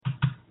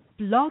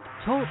Blog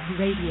Talk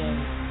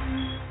Radio.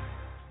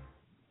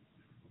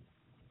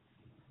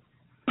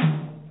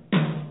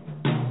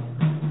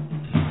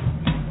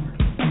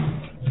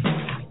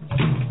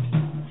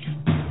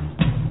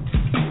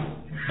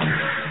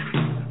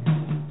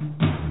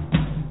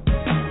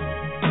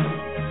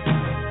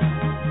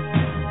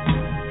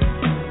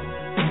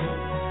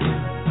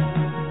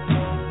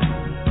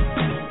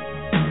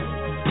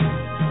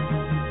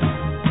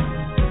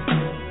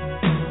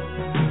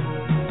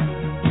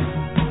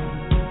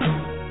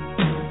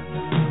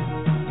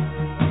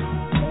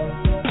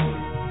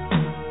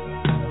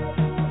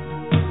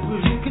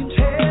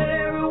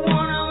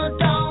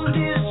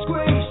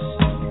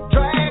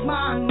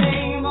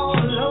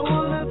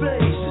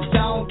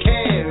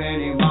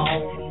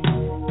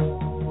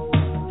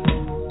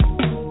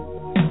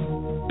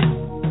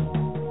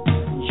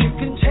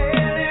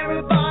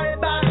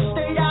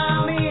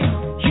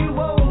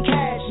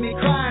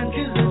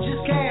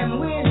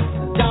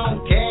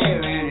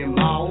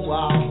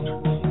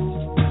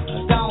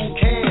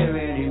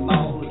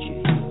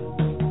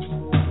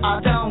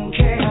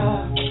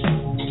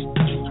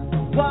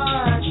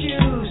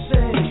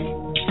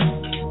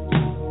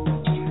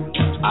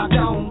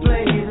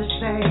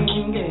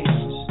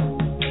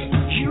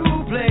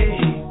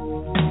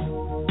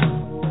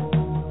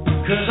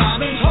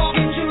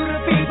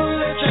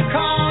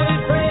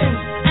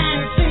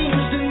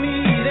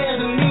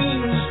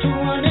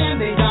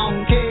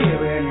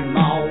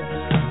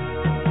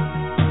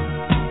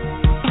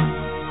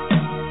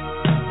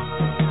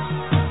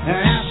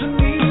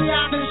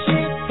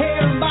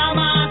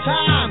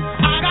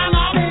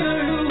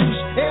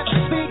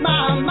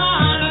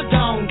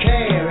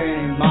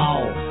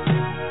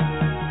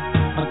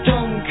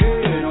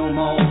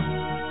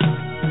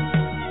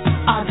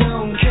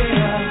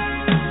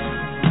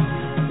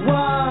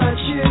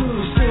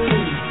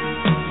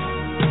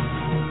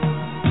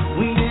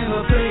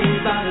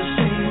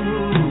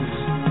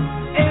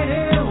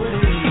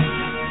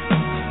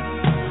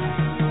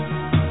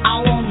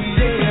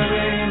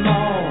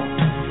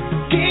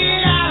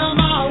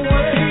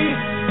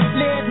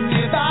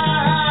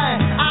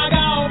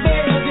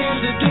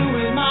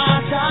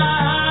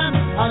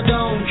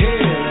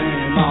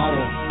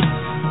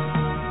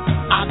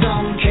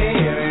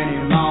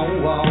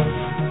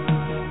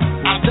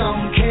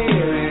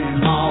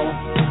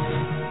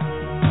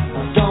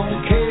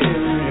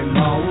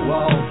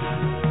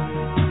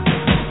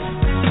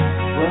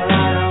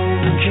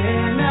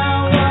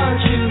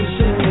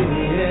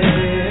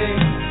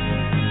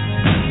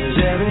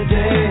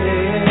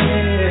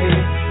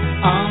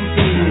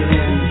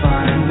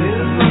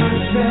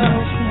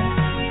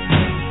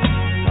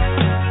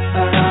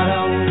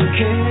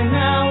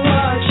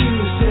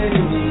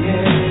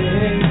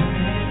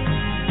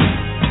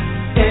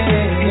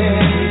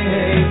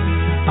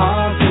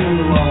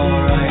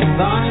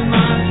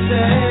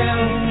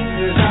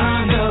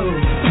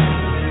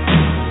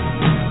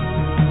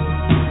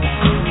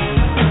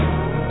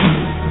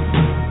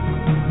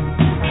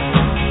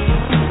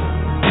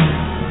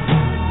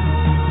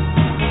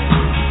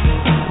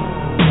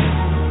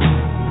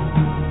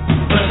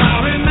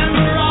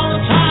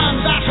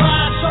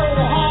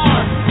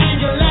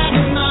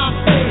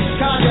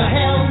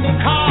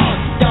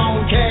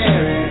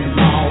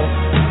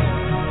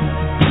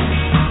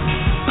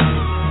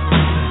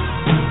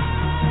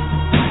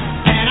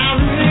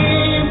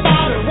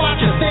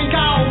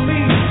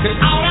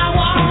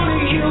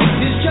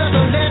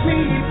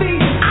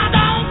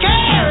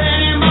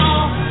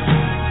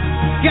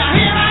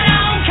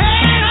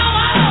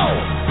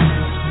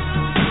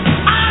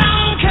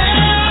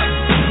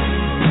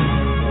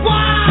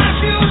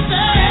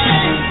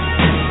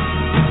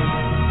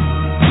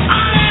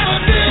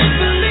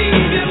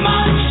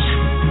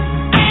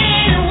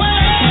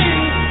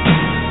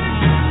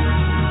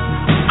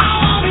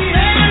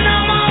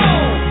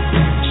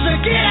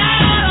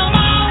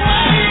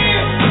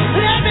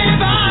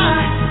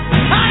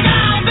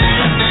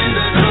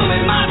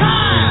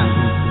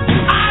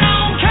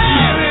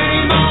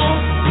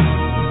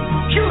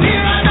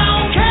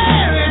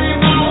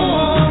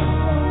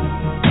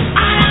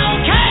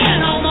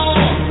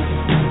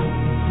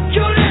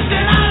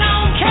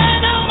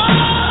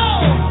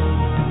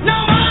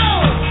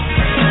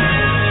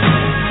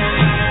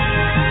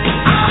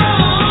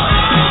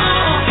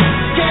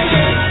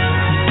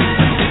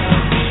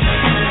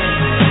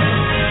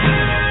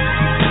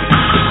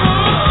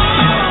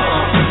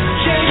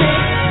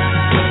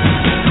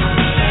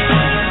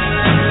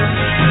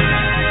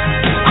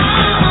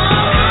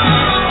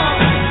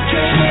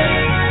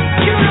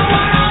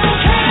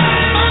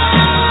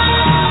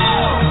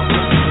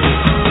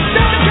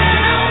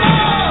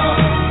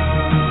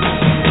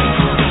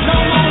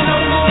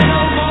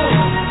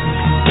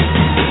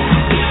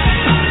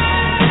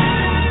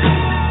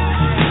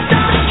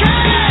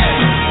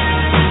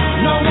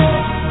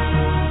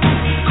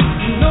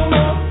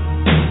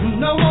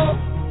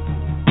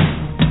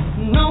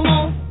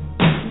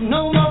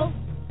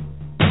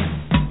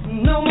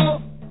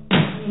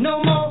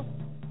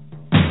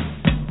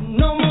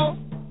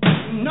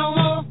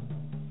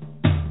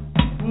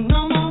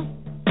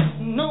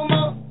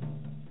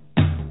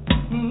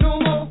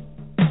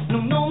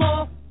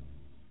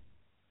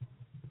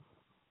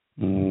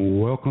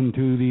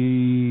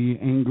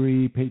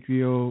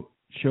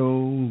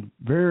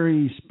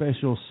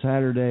 special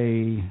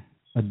Saturday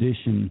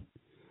edition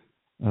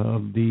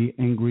of the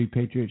Angry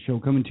Patriot Show,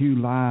 coming to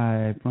you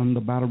live from the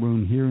Battle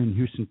Room here in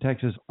Houston,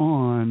 Texas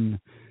on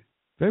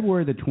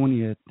February the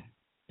 20th,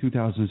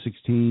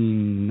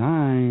 2016,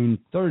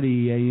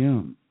 9:30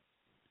 a.m.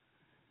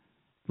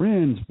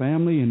 Friends,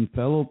 family, and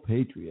fellow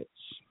patriots.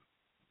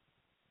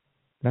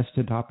 That's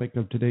the topic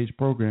of today's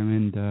program.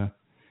 And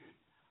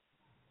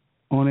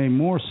on a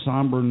more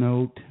somber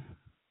note,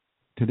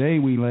 today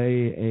we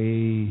lay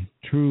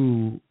a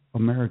true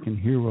American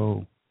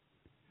hero,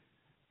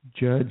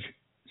 Judge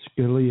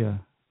SCALIA,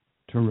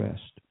 to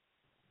rest.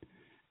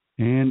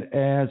 And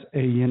as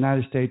a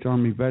United States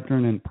Army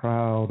veteran and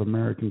proud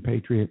American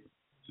patriot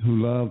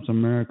who loves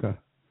America,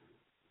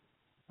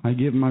 I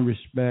give my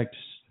respects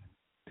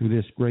to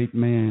this great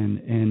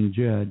man and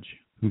judge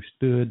who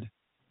stood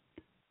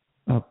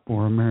up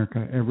for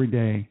America every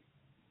day.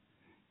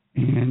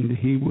 And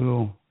he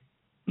will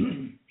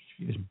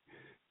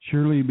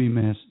surely be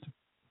missed,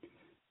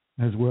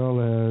 as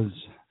well as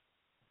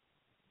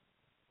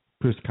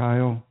Chris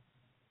Kyle,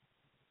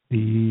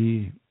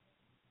 the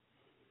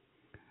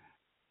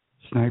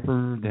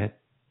sniper that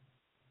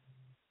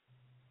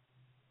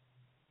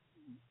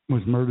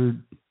was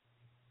murdered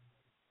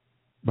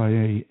by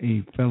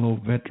a fellow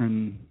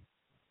veteran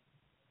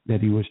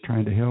that he was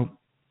trying to help.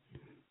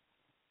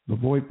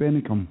 LaVoy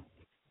Bennicum,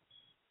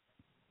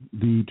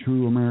 the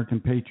true American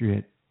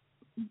patriot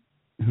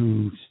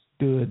who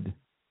stood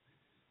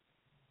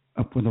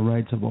up for the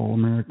rights of all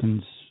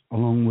Americans,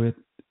 along with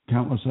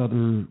countless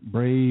other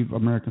brave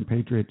American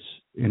patriots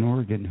in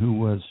Oregon who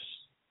was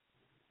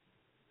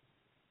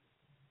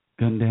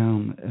gunned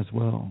down as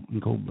well in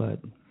cold blood.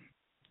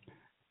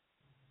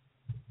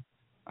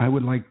 I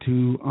would like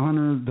to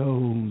honor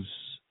those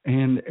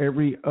and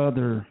every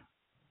other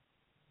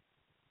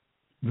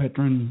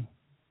veteran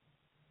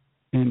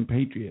and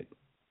patriot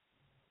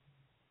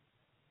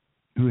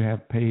who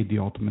have paid the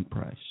ultimate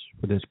price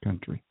for this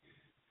country.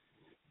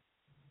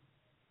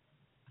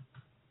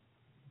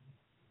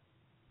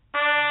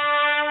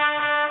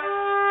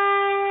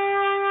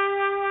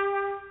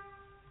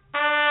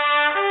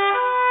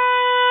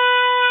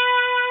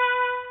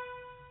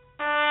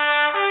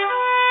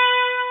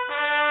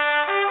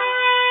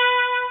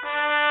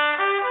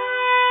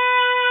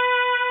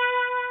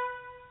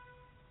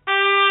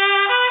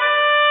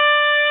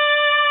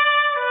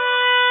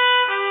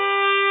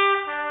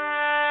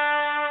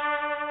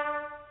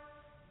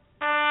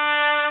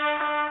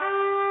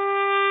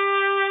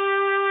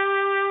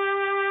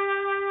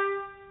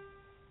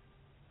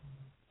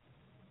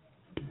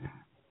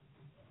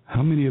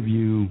 How many of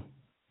you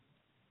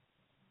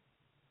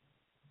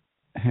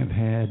have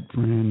had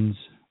friends,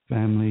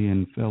 family,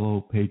 and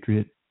fellow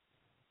patriot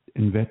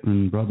and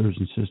veteran brothers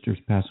and sisters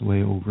pass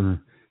away over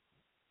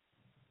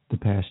the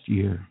past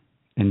year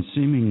and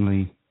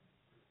seemingly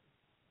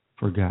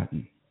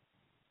forgotten?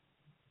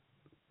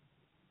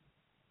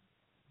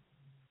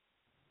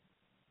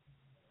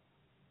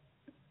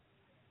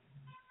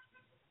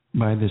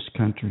 By this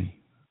country.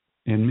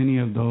 And many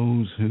of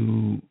those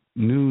who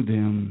knew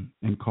them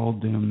and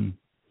called them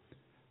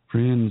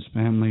friends,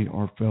 family,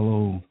 or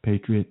fellow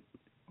patriot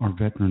or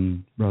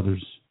veteran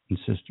brothers and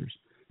sisters.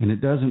 And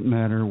it doesn't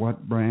matter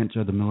what branch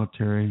of the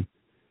military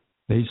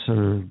they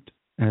served,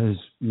 as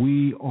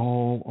we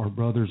all are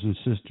brothers and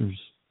sisters.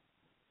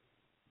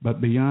 But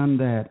beyond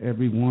that,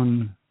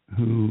 everyone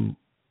who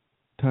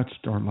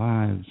touched our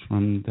lives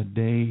from the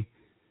day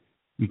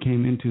we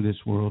came into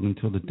this world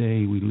until the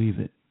day we leave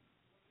it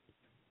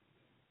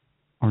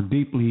are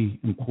deeply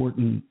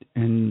important.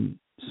 And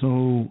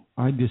so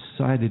I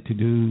decided to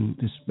do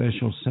this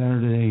special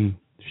Saturday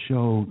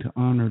show to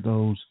honor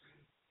those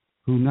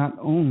who not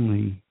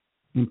only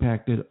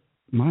impacted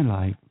my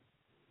life,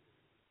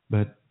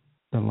 but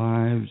the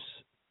lives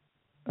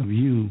of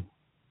you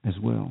as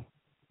well.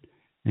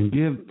 And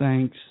give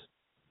thanks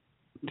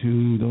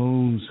to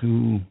those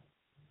who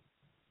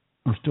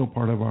are still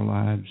part of our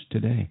lives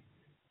today,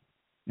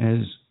 as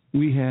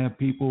we have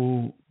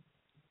people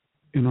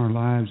in our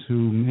lives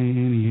who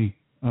many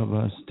of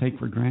us take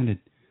for granted.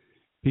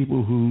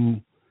 People who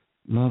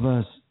love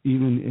us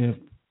even if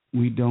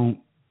we don't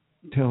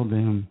tell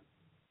them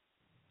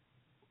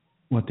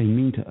what they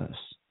mean to us.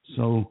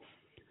 So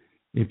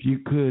if you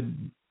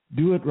could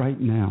do it right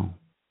now,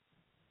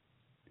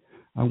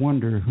 I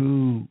wonder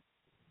who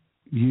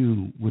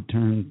you would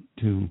turn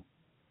to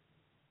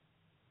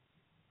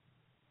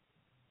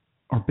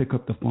or pick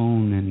up the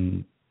phone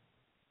and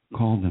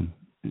call them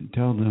and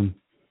tell them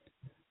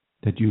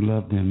that you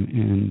love them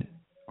and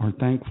are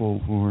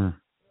thankful for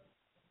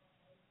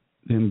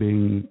them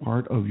being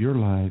part of your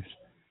lives.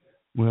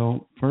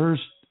 Well,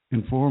 first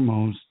and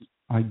foremost,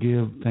 I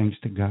give thanks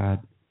to God,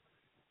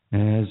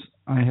 as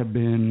I have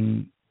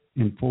been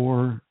in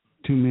far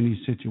too many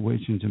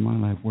situations in my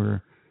life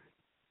where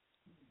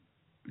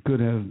I could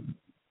have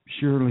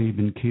surely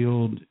been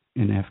killed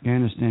in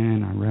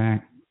Afghanistan,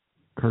 Iraq,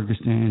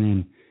 Kyrgyzstan,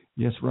 and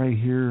yes, right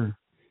here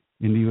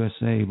in the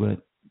U.S.A.,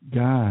 but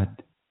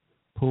God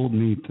pulled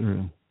me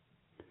through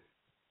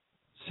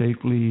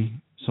safely.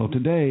 So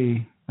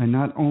today, I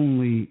not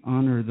only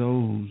honor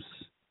those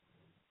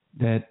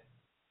that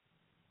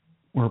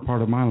were a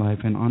part of my life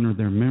and honor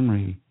their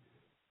memory,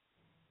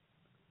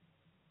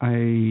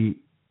 I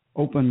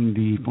open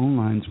the phone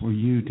lines for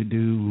you to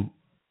do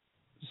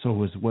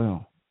so as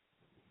well.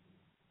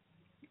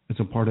 It's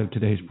a part of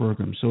today's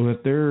program. So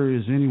if there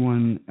is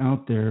anyone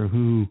out there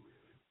who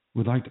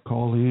would like to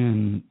call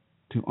in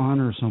to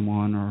honor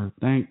someone or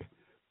thank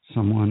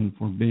someone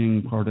for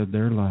being part of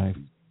their life,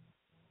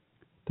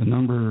 the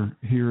number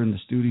here in the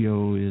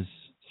studio is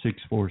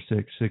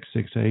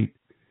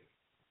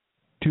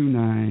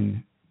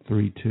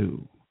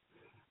 646-668-2932.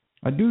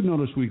 I do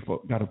notice we've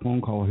got a phone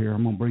call here.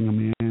 I'm going to bring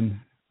them in.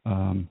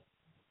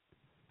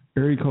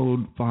 Area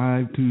code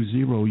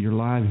 520. You're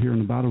live here in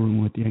the battle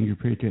room with the Angry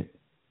Patriot.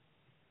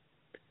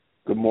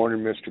 Good morning,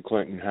 Mr.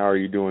 Clinton. How are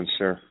you doing,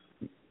 sir?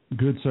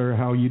 Good, sir.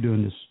 How are you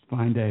doing this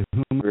fine day?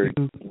 Very.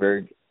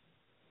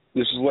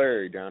 This is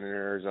Larry down in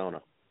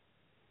Arizona.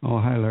 Oh,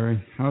 hi,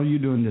 Larry. How are you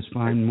doing this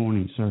fine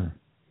morning, sir?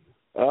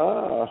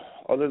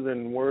 Other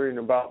than worrying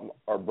about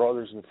our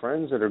brothers and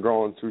friends that are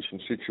going through some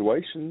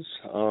situations,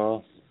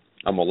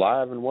 I'm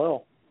alive and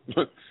well.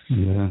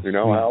 Yeah.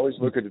 I always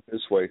look at it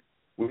this way.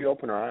 We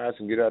open our eyes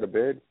and get out of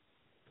bed.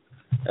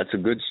 That's a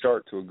good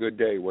start to a good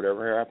day.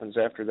 Whatever happens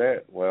after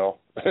that, well,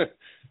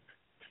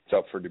 it's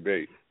up for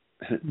debate.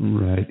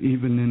 Right.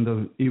 Even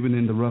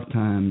in the rough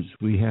times,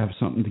 we have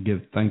something to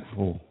give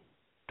thankful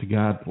to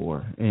God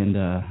for, and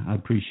I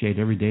appreciate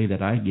every day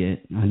that I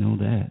get. I know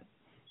that.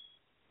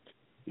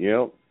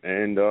 Yep,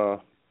 and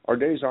our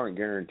days aren't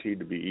guaranteed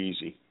to be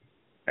easy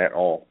at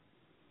all.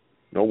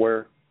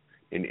 Nowhere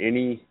in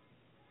any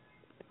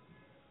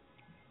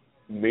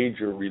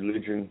major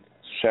religion,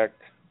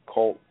 sect,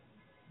 cult,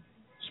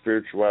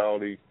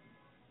 spirituality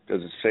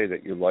does it say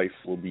that your life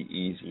will be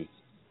easy.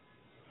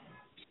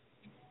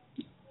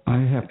 I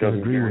have to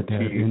agree with that.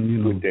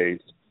 And, good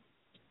days.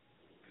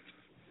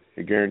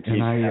 It guarantees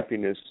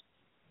happiness,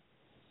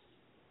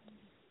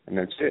 and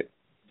that's it.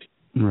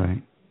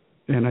 Right.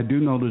 And I do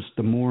notice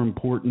the more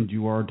important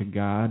you are to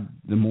God,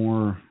 the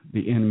more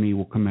the enemy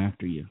will come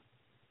after you.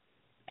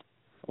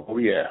 Oh,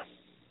 yeah.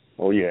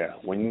 Oh, yeah.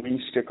 When we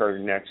stick our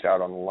necks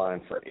out on the line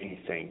for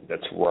anything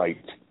that's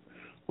right,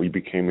 we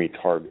became a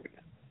target.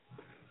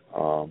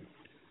 Our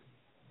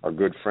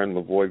good friend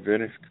Lavoy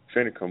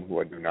Finicum, who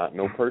I do not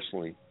know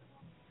personally,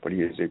 but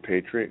he is a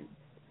patriot.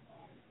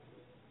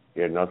 He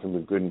had nothing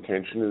but good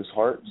intention in his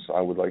heart, so I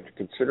would like to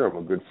consider him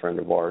a good friend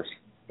of ours.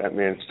 That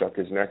man stuck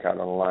his neck out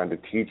on the line to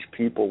teach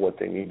people what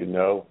they need to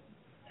know,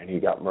 and he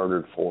got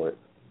murdered for it.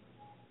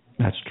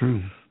 That's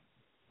true.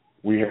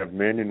 We have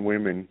men and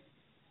women,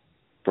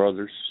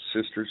 brothers,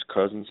 sisters,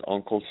 cousins,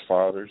 uncles,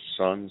 fathers,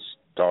 sons,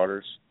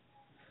 daughters,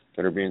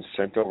 that are being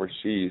sent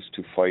overseas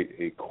to fight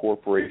a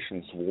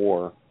corporation's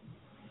war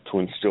to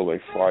instill a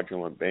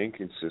fraudulent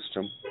banking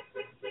system,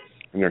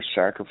 and they're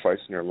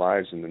sacrificing their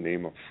lives in the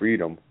name of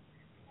freedom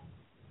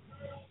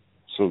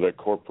so that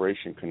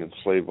corporation can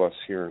enslave us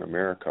here in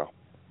America.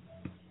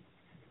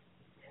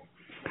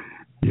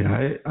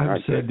 Yeah,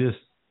 I've said this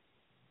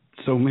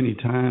so many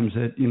times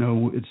that,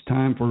 it's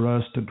time for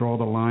us to draw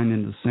the line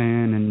in the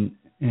sand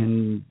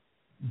and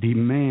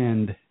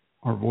demand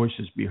our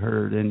voices be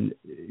heard. And,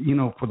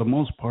 for the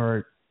most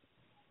part,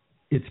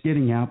 it's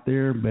getting out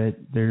there, but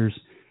there's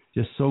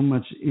just so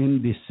much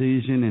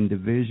indecision and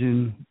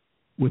division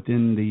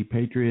within the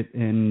Patriot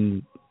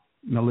and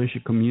militia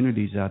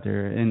communities out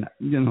there. And,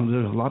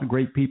 there's a lot of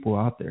great people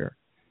out there,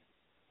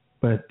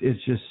 but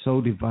it's just so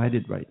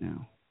divided right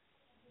now.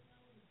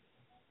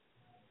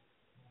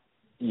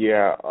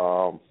 Yeah,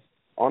 on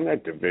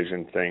that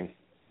division thing,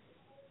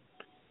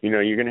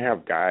 you're going to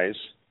have guys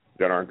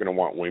that aren't going to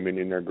want women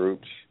in their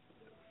groups.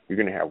 You're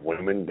going to have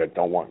women that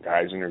don't want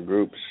guys in their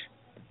groups.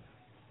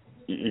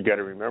 You got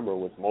to remember,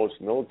 with most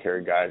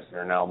military guys that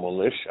are now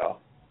militia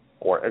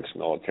or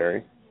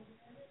ex-military,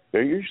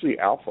 they're usually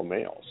alpha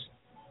males.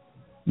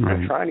 Right.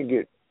 And trying to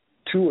get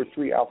 2 or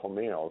 3 alpha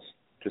males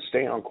to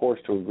stay on course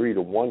to agree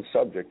to one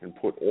subject and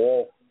put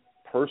all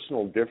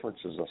personal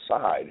differences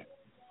aside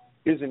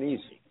isn't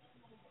easy.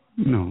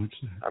 No,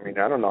 it's not. I mean,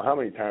 I don't know how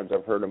many times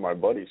I've heard of my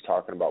buddies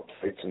talking about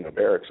fights in the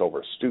barracks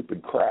over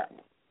stupid crap.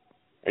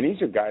 And these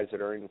are guys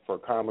that are in for a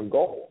common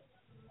goal.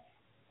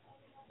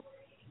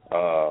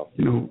 Go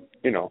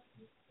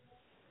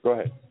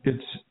ahead.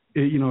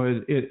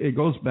 It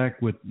goes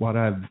back with what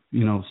I've,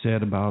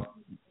 said about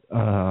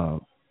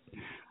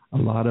a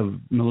lot of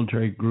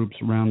military groups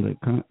around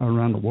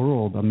the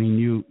world. I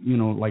mean,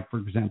 like, for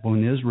example,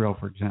 in Israel,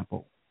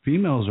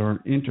 females are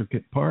an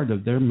intricate part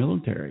of their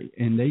military,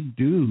 and they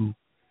do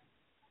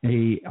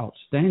a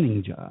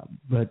outstanding job.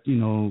 But,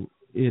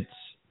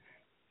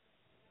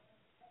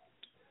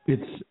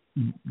 it's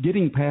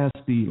getting past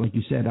the, like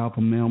you said, alpha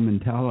male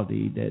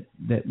mentality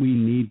that we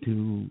need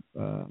to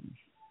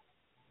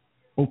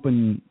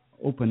open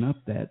up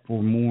that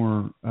for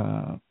more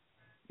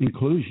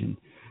inclusion.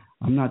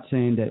 I'm not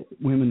saying that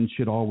women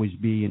should always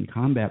be in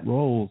combat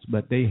roles,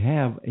 but they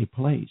have a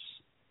place.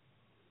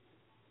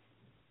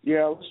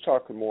 Yeah, let's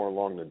talk more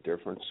along the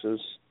differences.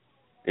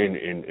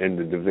 in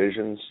the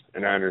divisions,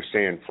 and I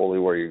understand fully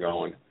where you're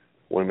going.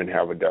 Women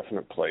have a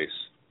definite place.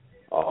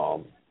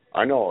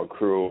 I know a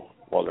crew,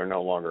 well, they're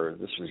no longer,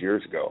 this was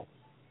years ago,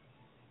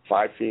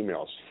 5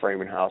 females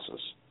framing houses,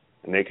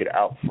 and they could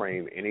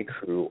out-frame any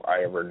crew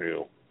I ever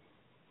knew.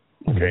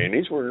 Okay, and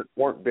these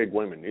weren't big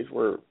women. These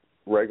were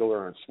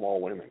regular and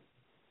small women.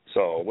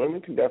 So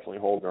women can definitely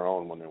hold their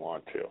own when they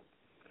want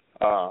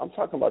to. I'm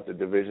talking about the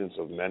divisions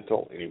of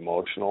mental and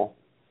emotional,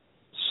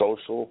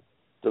 social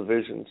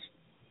divisions.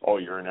 Oh,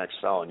 you're an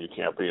ex-felon, you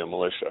can't be a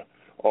militia.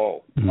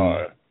 Oh,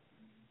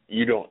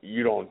 you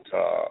don't,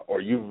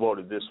 or you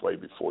voted this way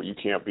before, you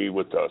can't be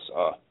with us.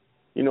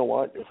 You know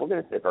what? If we're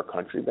going to take our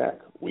country back,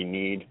 we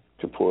need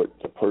to put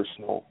the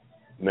personal,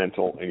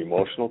 mental, and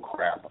emotional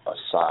crap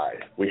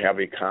aside. We have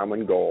a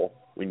common goal.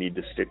 We need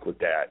to stick with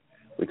that.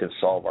 We can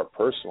solve our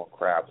personal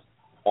crap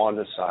on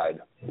the side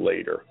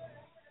later.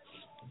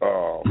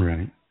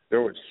 Right.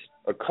 There was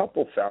a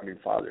couple founding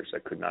fathers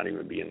that could not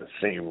even be in the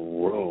same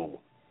room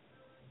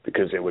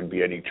because they would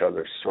be at each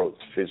other's throats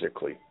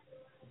physically.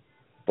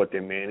 But they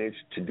managed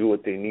to do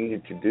what they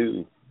needed to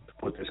do to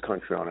put this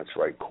country on its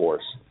right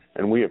course.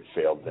 And we have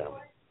failed them.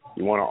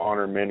 You want to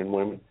honor men and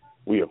women?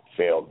 We have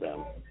failed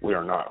them. We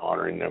are not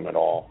honoring them at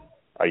all.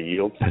 I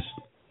yield.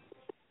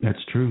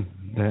 That's true.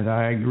 That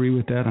I agree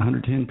with that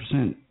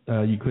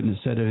 110%. You couldn't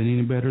have said it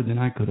any better than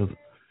I could have.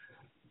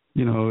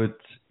 You know,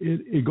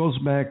 it goes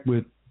back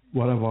with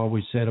what I've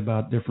always said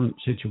about different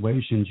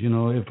situations. You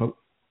know,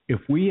 if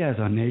we as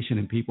a nation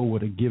and people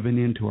would have given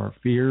in to our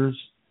fears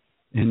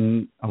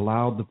and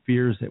allowed the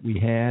fears that we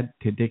had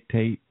to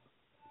dictate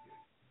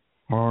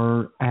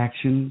our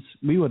actions,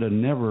 we would have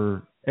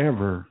never,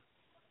 ever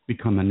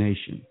become a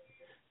nation,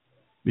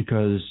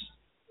 because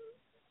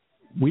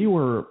we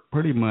were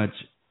pretty much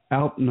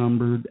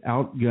outnumbered,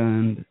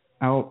 outgunned,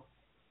 outclassed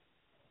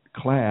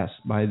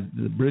by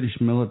the British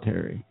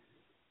military.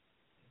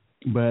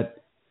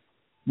 But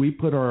we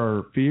put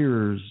our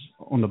fears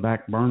on the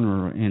back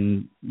burner,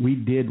 and we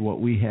did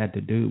what we had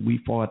to do. We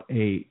fought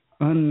a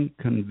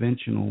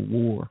unconventional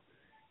war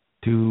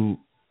to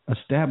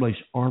establish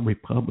our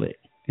republic.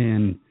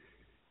 And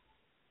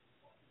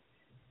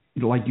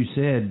like you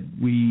said,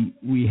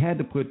 we had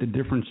to put the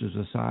differences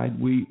aside.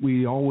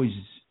 We always,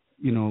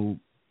 you know,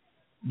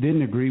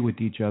 didn't agree with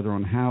each other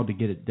on how to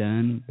get it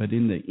done, but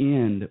in the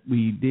end,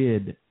 we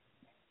did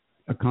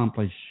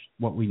accomplish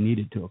what we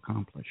needed to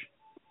accomplish.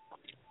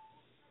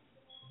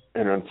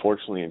 And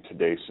unfortunately, in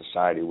today's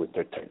society, with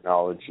the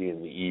technology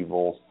and the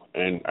evil,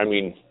 and I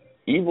mean,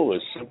 evil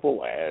is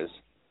simple as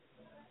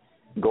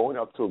going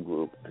up to a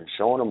group and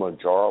showing them a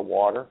jar of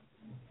water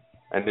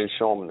and then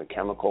show them the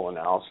chemical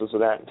analysis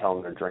of that and tell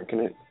them they're drinking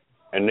it.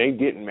 And they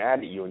get mad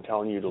at you and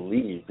telling you to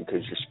leave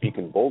because you're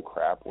speaking bull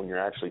crap when you're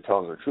actually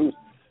telling the truth.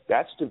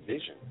 That's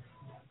division.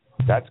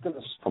 That's going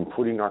to from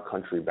putting our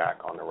country back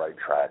on the right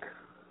track.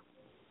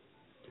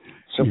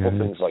 Simple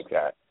things like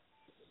that.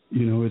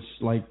 You know, it's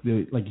like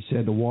you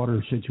said, the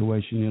water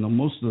situation. You know,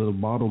 most of the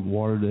bottled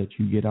water that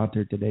you get out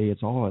there today,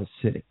 it's all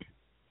acidic,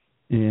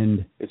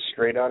 and it's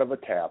straight out of a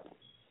tap.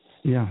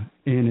 Yeah,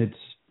 and it's,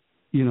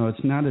 you know,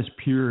 it's not as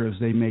pure as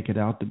they make it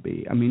out to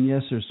be. I mean,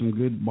 yes, there's some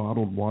good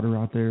bottled water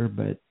out there,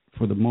 but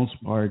for the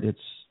most part, it's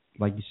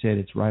like you said,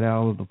 it's right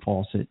out of the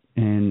faucet,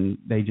 and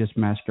they just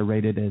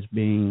masquerade it as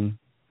being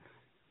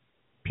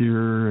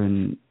pure,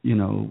 and you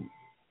know,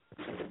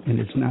 and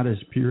it's not as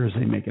pure as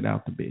they make it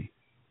out to be.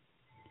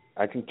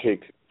 I can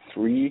take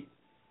 4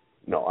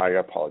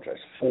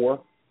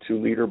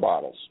 2-liter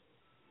bottles.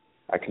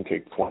 I can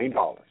take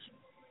 $20,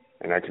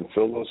 and I can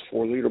fill those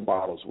 4-liter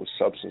bottles with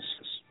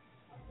substances,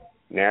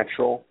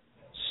 natural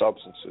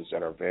substances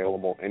that are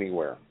available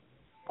anywhere,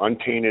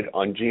 untainted,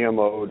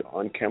 un-GMO'd,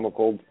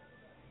 unchemicaled,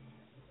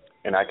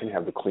 and I can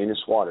have the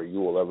cleanest water you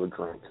will ever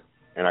drink,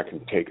 and I can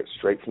take it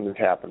straight from the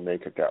tap and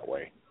make it that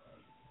way.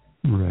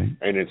 Right.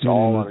 And it's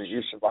all on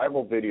your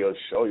survival videos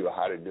show you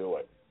how to do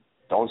it.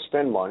 Don't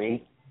spend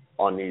money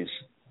on these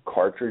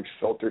cartridge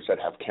filters that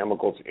have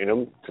chemicals in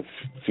them to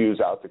fuse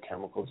out the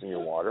chemicals in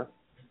your water.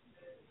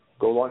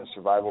 Go on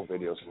survival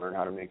videos and learn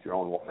how to make your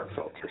own water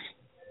filters.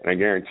 And I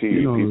guarantee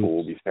you people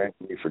will be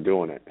thanking me for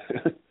doing it.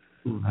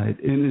 Right.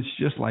 And it's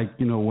just like,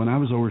 you know, when I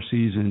was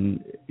overseas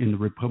in the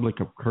Republic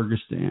of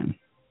Kyrgyzstan,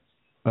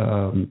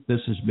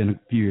 this has been a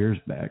few years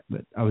back,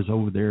 but I was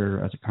over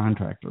there as a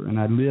contractor, and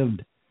I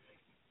lived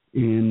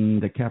in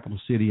the capital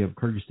city of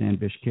Kyrgyzstan,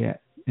 Bishkek.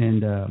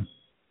 And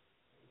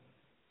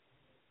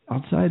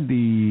outside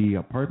the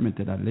apartment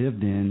that I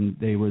lived in,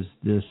 there was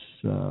this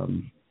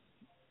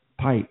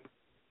pipe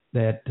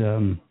that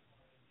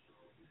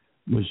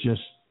was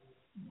just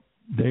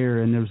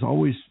there, and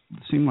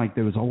seemed like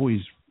there was always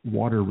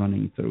water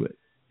running through it.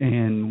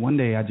 And one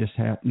day I just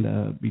happened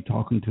to be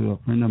talking to a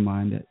friend of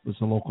mine that was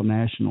a local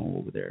national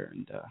over there,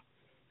 and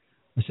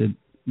I said,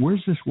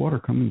 "Where's this water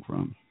coming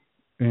from?"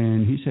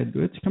 And he said,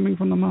 "It's coming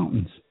from the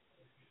mountains."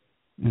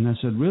 And I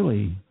said,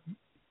 "Really?"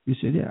 He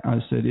said, "Yeah." I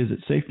said, "Is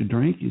it safe to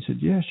drink?" He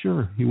said, "Yeah,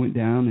 sure." He went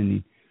down and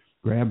he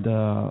grabbed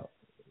a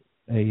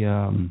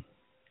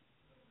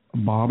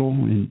bottle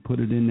and put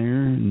it in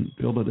there and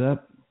filled it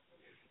up.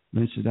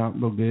 rinsed it out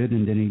real good,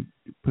 and then he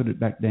put it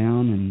back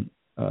down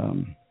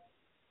and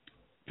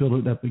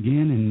filled it up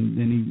again, and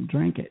then he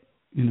drank it.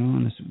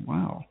 And I said,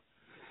 wow.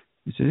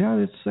 He said,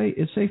 yeah,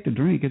 it's safe to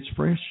drink. It's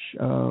fresh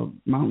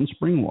mountain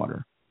spring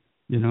water,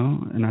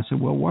 And I said,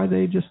 well, why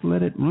they just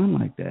let it run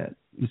like that?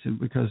 He said,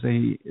 because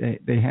they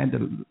had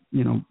to,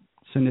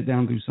 send it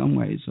down through some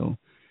way. So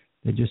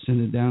they just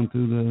send it down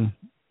through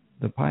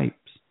the pipes.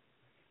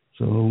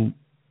 So,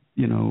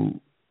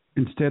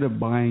 instead of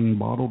buying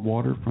bottled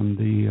water from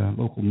the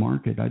local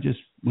market, I just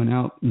went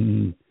out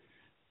and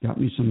got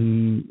me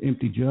some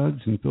empty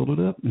jugs and filled it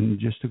up and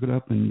just took it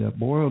up and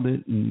boiled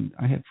it, and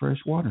I had fresh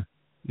water,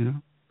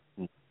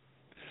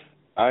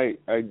 I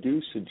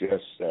do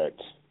suggest that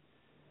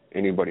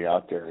anybody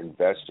out there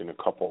invest in a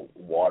couple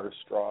water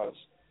straws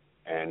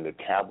and the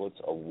tablets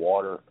of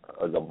water,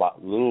 or the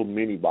little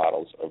mini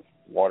bottles of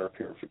water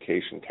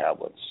purification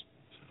tablets.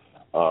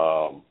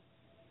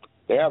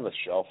 They have a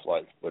shelf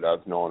life, but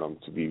I've known them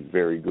to be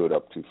very good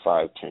up to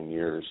 5-10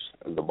 years.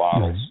 The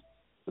bottles,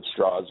 the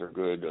straws are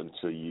good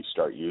until you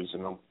start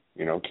using them,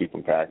 keep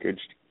them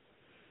packaged.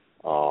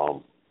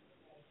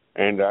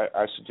 And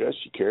I suggest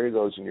you carry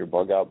those in your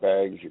bug-out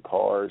bags, your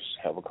cars,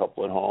 have a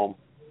couple at home.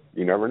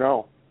 You never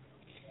know.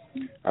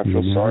 I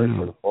feel sorry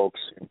for the folks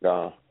in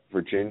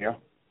Virginia,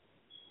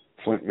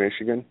 Flint,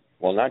 Michigan.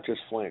 Well, not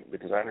just Flint,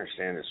 because I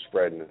understand it's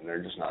spreading and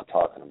they're just not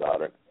talking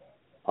about it.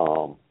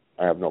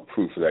 I have no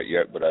proof of that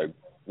yet, but I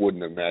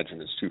wouldn't imagine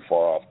it's too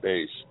far off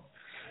base.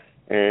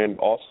 And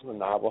also the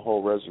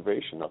Navajo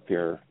Reservation up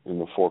here in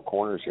the Four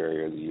Corners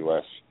area of the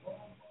U.S.,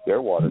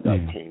 their water got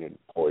tainted,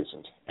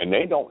 poisoned. And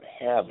they don't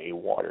have a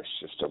water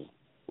system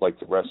like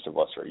the rest of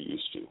us are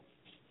used to.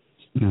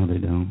 No, they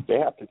don't. They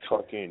have to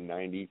truck in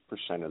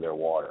 90% of their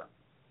water.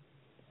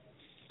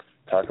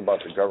 Talk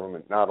about the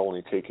government not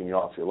only taking you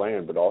off your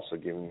land, but also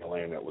giving you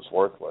land that was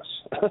worthless.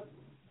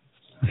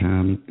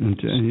 And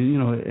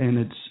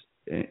it's,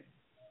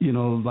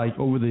 like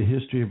over the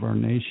history of our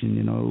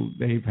nation,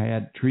 they've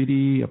had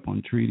treaty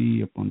upon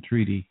treaty upon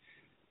treaty.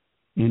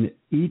 And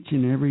each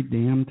and every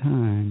damn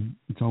time,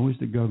 it's always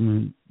the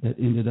government that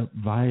ended up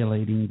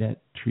violating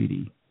that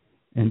treaty.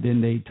 And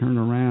then they turn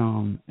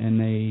around and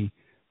they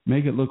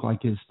make it look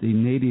like it's the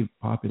native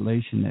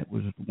population that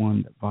was the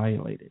one that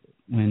violated it,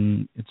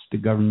 when it's the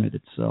government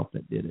itself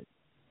that did it.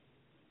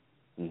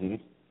 Mm-hmm.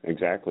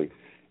 Exactly.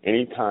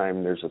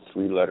 Anytime there's a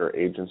 3-letter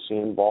agency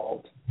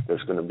involved,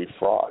 there's going to be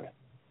fraud.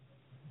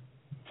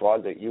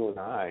 Fraud that you and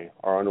I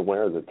are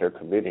unaware that they're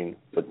committing,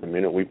 but the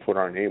minute we put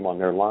our name on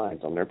their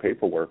lines, on their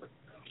paperwork,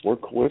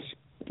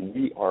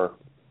 we are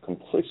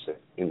complicit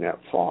in that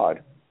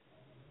fraud,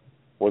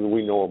 whether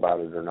we know about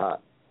it or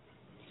not.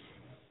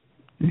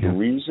 The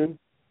reason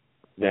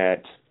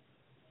that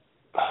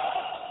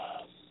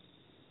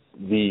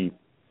the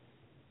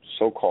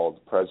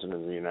so-called President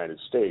of the United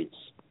States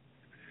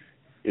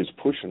is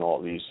pushing all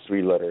these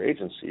 3-letter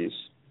agencies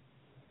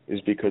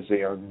is because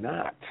they are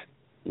not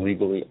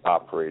legally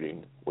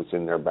operating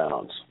within their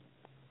bounds.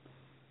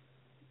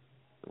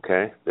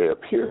 Okay? They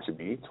appear to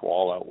be, to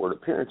all outward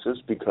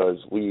appearances, because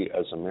we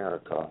as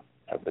America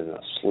have been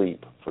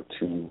asleep for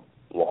too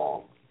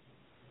long.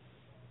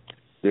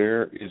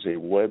 There is a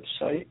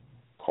website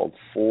called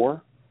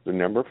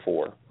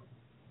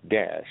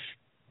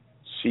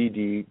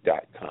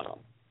 4-CD.com.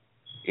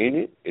 In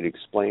it, it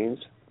explains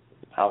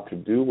how to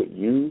do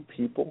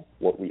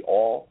what we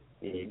all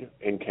need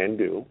and can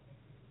do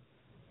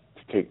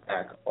to take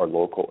back our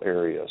local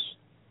areas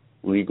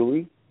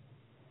legally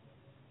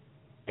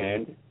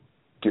and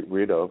get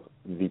rid of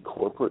the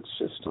corporate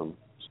systems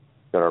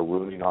that are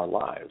ruining our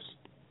lives.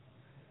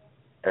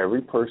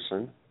 Every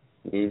person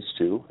needs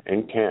to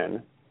and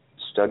can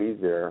study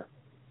their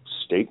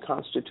state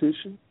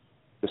constitution,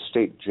 the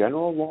state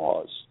general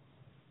laws.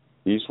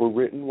 These were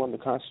written when the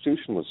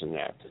Constitution was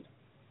enacted.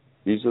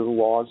 These are the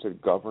laws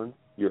that govern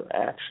your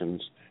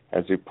actions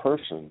as a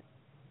person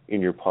in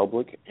your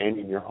public and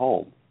in your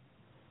home.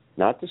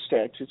 Not the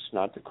statutes,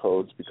 not the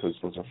codes, because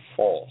those are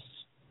false.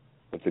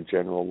 But the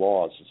general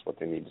laws is what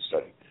they need to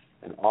study.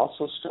 And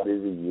also study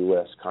the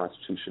U.S.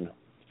 Constitution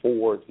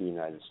for the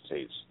United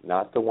States,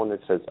 not the one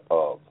that says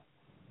of.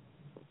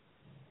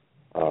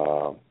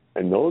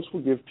 And those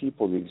will give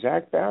people the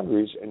exact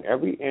boundaries and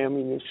every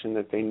ammunition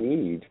that they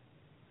need,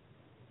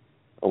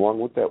 along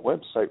with that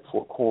website,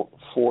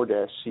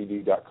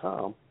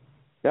 4-CD.com.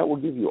 That will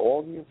give you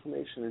all the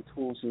information and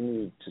tools you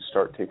need to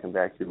start taking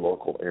back your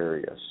local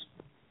areas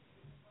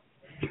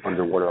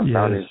under what our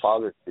founding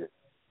fathers did.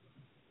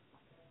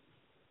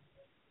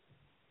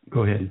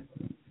 Go ahead.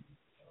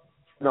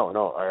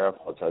 No, I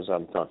apologize.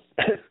 I'm done.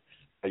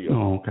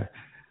 Oh, okay.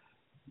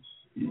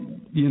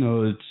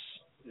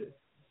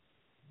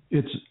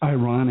 It's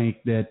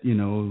ironic that,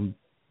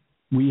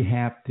 we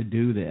have to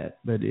do that,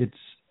 but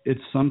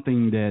it's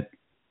something that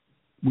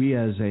we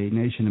as a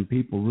nation of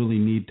people really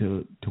need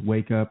to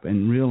wake up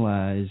and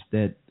realize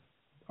that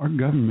our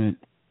government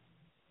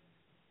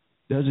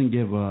doesn't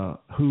give a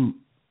hoot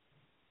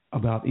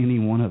about any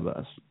one of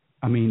us.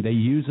 I mean, they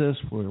use us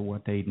for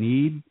what they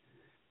need,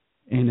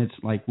 and it's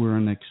like we're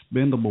an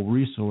expendable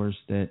resource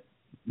that,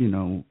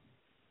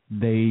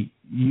 they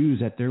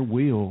use at their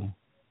will.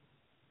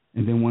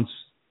 And then once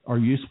our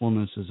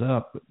usefulness is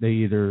up, they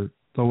either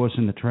throw us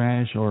in the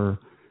trash or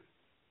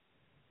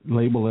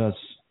label us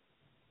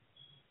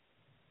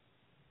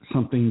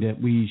something that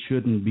we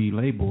shouldn't be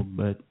labeled.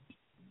 But,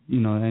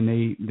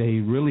 and they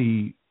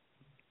really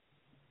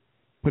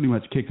pretty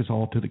much kick us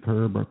all to the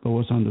curb or throw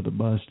us under the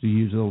bus, to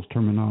use those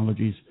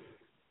terminologies.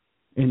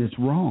 And it's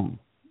wrong.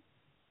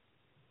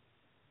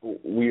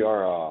 We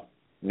are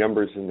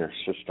numbers in their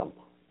system,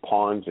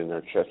 pawns in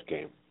their chess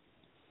game.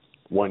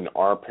 When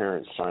our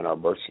parents sign our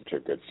birth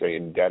certificates, they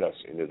indent us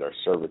into their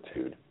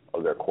servitude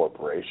of their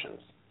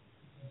corporations.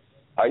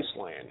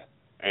 Iceland,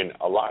 and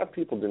a lot of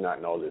people do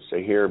not know this.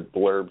 They hear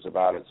blurbs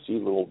about it, see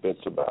little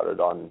bits about it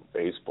on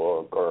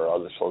Facebook or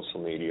other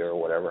social media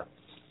or whatever.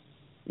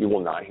 You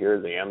will not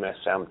hear the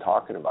MSM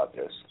talking about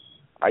this.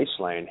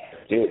 Iceland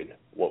did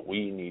what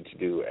we need to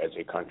do as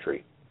a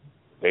country.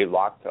 They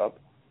locked up,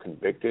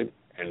 convicted,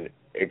 and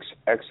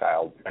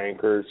exiled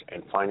bankers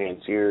and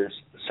financiers.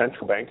 The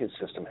central banking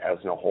system has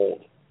no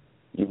hold.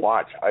 You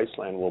watch,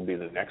 Iceland will be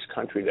the next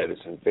country that is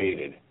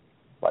invaded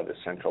by the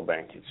central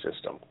banking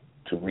system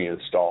to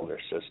reinstall their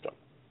system.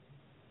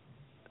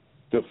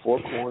 The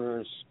Four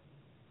Corners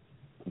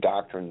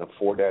Doctrine, the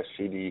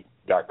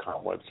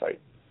 4-cd.com website,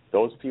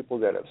 those people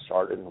that have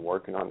started and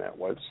working on that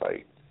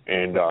website,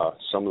 and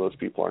some of those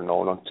people are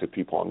known to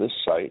people on this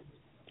site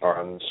or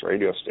on this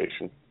radio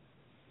station,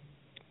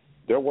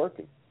 they're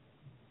working.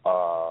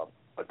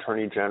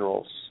 Attorney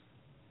generals,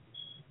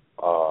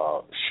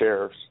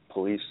 sheriffs,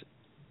 police,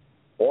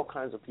 all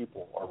kinds of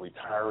people are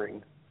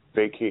retiring,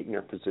 vacating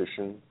their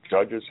position.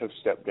 Judges have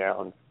stepped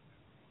down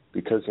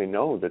because they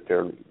know that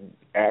they're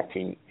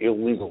acting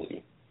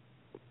illegally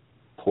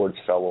towards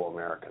fellow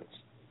Americans.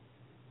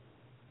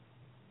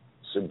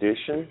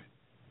 Sedition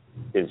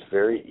is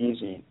very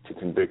easy to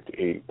convict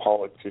a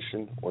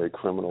politician or a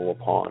criminal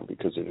upon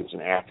because it is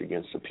an act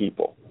against the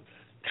people.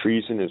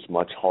 Treason is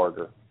much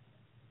harder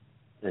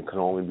and can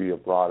only be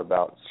brought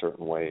about in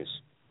certain ways.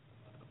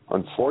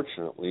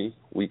 Unfortunately,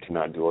 we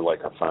cannot do it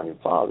like our founding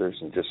fathers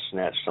and just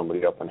snatch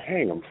somebody up and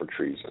hang them for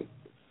treason.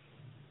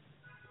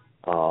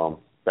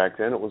 Back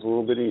then, it was a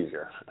little bit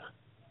easier.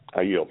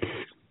 I yield.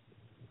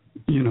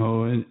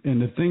 And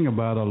the thing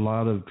about a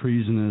lot of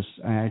treasonous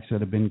acts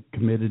that have been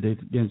committed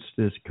against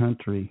this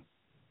country,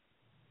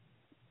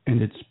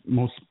 and its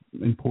most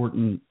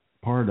important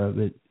part of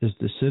it is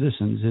the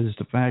citizens, is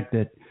the fact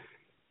that,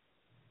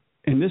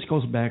 and this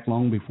goes back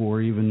long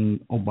before even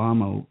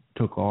Obama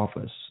took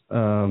office.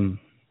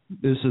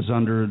 This is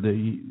under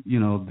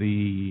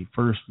the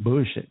first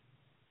Bush that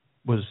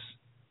was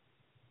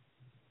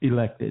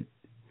elected.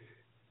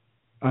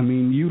 I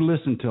mean, you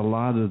listen to a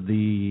lot of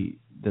the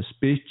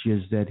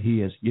speeches that he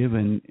has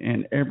given,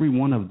 and every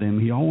one of them,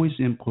 he always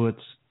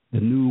inputs the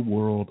New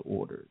World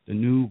Order, the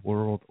New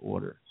World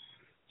Order.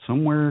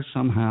 Somewhere,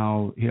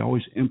 somehow, he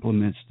always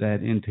implements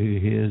that into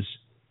his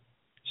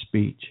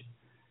speech.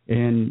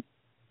 And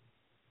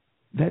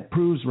that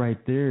proves right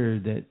there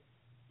that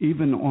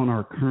even on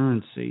our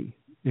currency,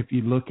 if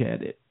you look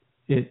at it,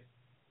 it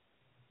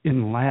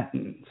in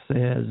Latin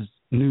says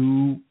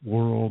New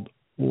World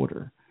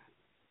Order.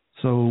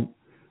 So,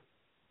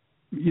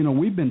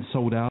 we've been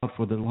sold out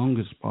for the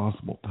longest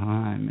possible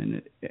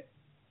time,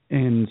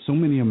 and so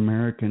many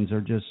Americans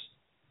are just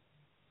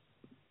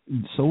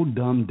so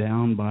dumbed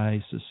down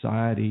by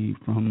society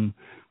from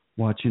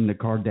watching the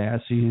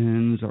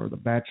Kardashians or the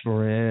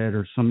Bachelorette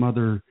or some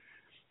other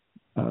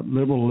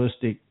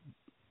liberalistic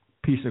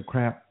piece of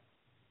crap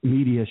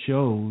media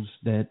shows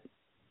that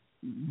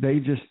they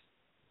just,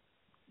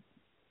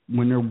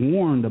 when they're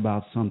warned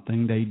about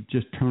something, they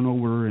just turn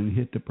over and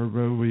hit the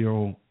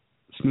proverbial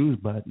snooze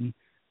button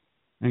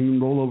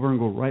and roll over and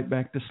go right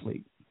back to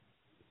sleep.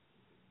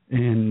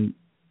 And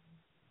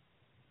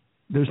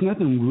there's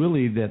nothing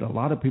really that a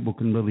lot of people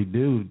can really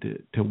do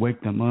to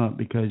wake them up,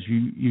 because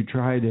you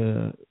try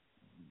to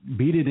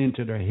beat it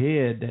into their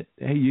head that,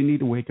 hey, you need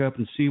to wake up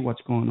and see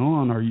what's going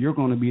on, or you're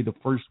going to be the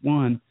first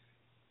one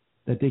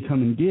that they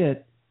come and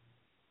get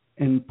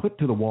and put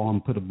to the wall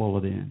and put a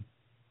bullet in.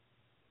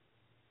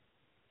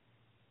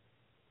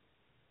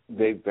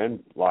 They've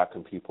been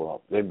locking people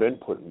up. They've been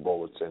putting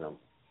bullets in them.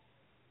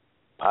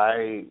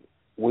 I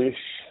wish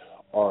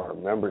our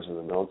members of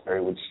the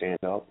military would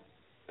stand up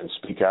and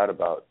speak out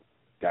about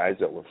guys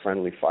that were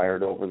friendly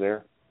fired over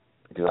there,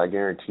 because I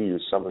guarantee you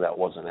some of that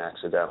wasn't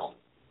accidental.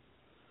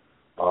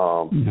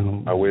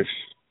 No. I wish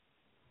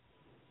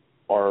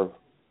our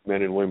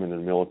men and women in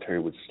the military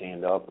would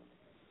stand up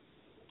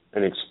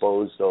and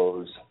expose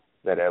those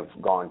that have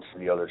gone to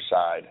the other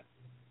side,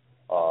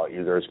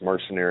 either as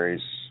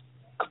mercenaries,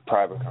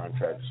 private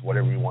contractors,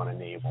 whatever you want to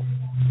name them.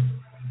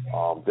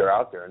 They're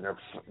out there, and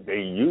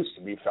they used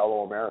to be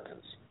fellow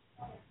Americans.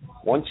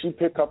 Once you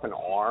pick up an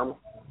arm,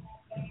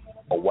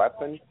 a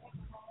weapon,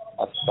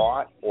 a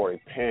thought, or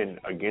a pen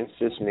against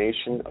this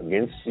nation,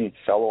 against the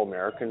fellow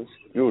Americans,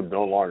 you would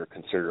no longer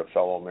consider a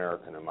fellow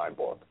American in my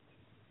book.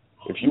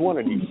 If you want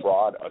to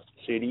defraud a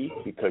city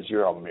because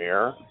you're a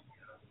mayor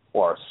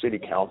or a city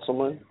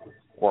councilman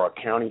or a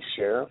county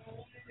sheriff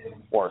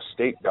or a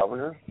state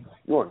governor,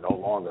 you are no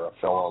longer a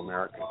fellow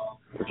American.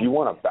 If you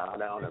want to bow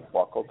down and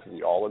buckle to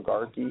the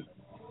oligarchy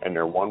and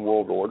their one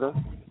world order,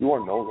 you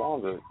are no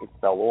longer a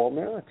fellow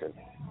American.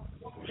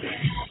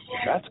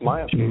 That's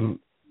my opinion.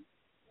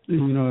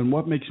 And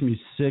what makes me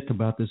sick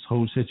about this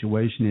whole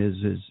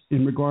situation is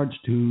in regards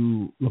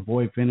to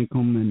Lavoy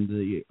Finicum and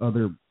the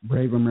other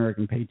brave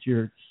American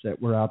patriots that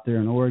were out there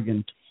in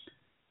Oregon.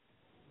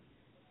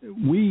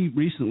 We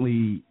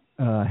recently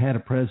had a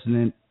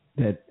president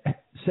that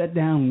sat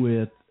down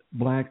with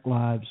Black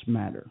Lives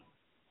Matter,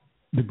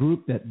 the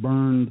group that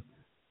burned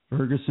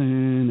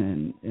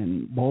Ferguson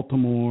and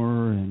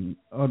Baltimore and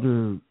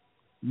other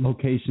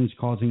locations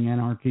causing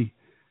anarchy,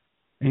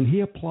 and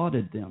he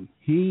applauded them.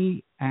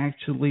 He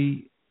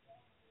actually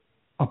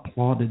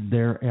applauded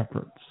their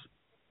efforts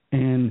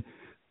and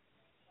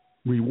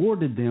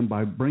rewarded them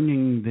by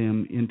bringing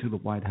them into the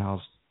White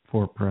House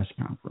for a press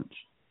conference.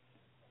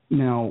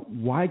 Now,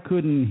 why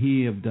couldn't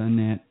he have done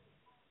that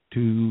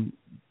to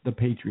the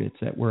Patriots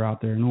that were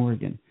out there in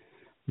Oregon?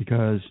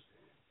 Because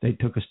they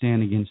took a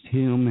stand against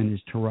him and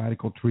his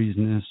tyrannical,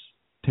 treasonous,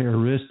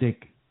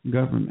 terroristic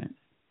government.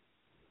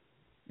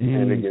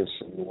 And against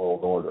the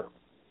world order.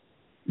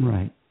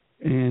 Right.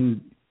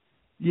 And,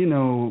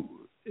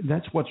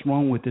 that's what's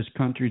wrong with this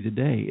country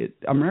today.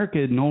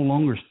 America no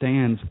longer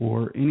stands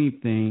for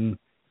anything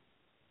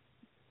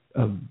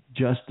of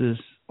justice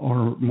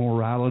or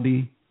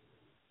morality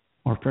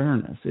or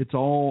fairness. It's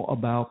all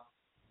about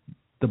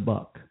the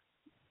buck,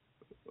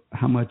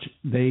 how much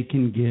they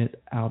can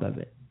get out of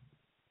it.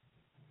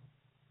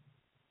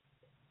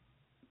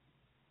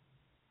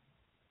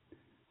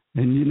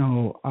 And,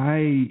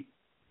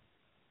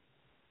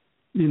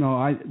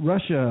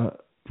 Russia,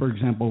 for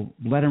example,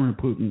 Vladimir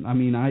Putin,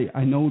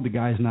 I know the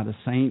guy's not a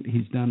saint.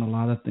 He's done a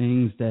lot of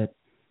things that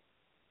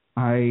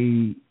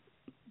I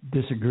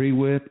disagree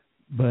with.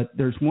 But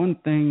there's one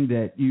thing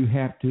that you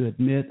have to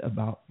admit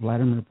about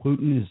Vladimir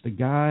Putin is the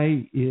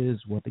guy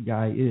is what the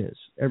guy is.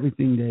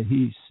 Everything that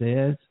he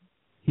says,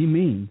 he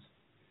means.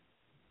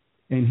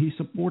 And he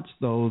supports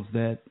those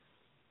that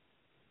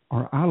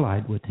are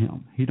allied with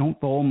him. He don't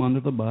throw them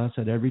under the bus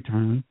at every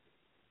turn.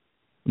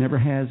 Never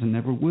has and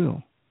never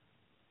will.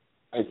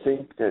 I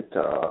think that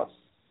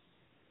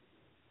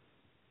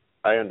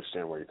I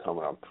understand where you're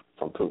coming up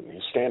from Putin.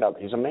 He's stand up.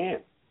 He's a man.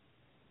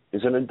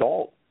 He's an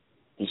adult.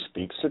 He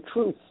speaks the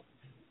truth.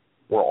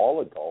 We're all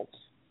adults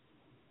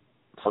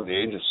from the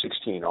age of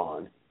 16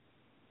 on.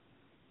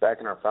 Back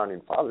in our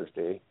Founding Fathers'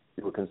 Day,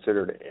 you were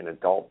considered an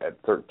adult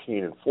at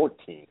 13 and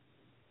 14.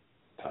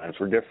 Times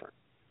were different.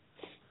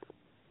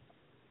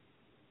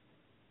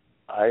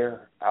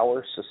 Our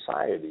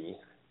society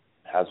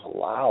has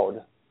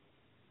allowed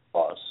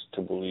us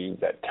to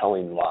believe that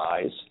telling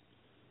lies,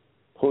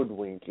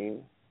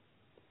 hoodwinking,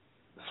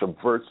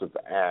 subversive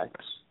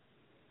acts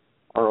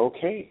are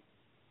okay.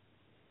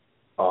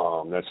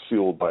 That's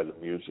fueled by the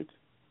music,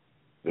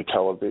 the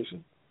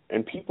television,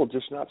 and people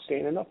just not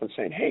standing up and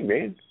saying, hey,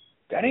 man,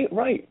 that ain't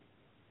right.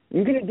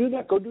 You're going to do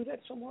that, go do that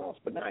somewhere else,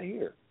 but not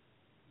here.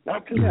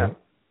 Not to them.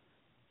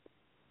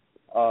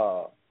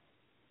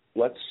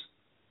 Let's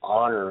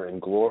honor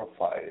and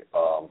glorify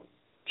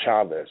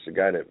Chavez, the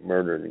guy that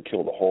murdered and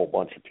killed a whole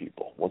bunch of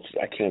people.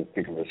 I can't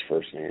think of his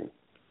first name.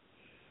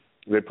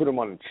 They put him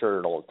on a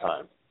shirt all the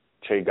time.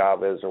 Che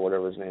Gavez or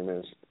whatever his name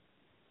is.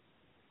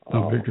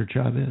 Victor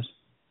Chavez.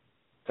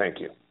 Thank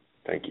you.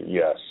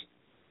 Yes.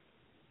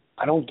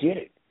 I don't get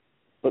it.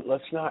 But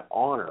let's not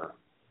honor,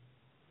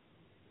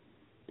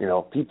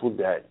 people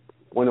that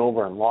went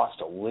over and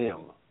lost a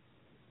limb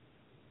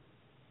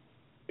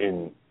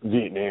in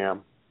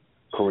Vietnam,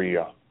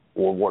 Korea,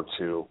 World War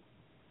II.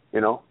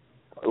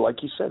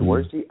 Like you said,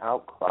 where's the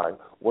outcry?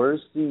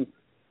 Where's the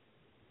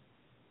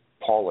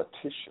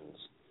politicians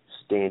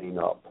standing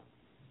up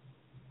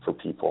for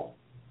people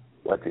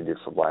like they did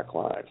for Black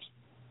lives?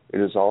 It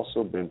has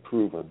also been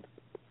proven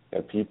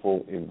that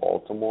people in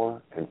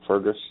Baltimore and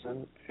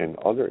Ferguson and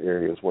other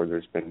areas where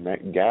there's been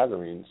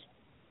gatherings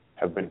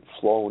have been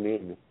flown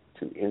in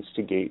to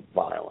instigate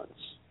violence.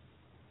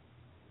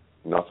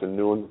 Nothing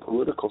new in the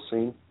political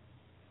scene.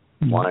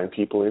 Flying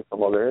people in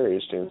from other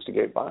areas to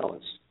instigate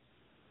violence.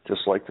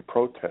 Just like the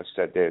protests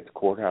that day at the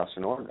courthouse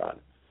in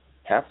Oregon.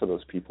 Half of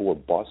those people were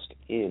bussed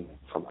in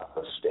from out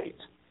of state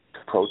to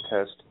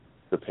protest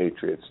the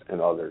Patriots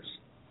and others.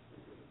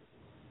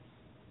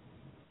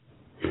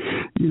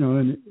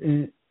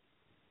 And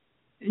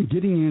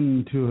getting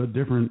into a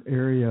different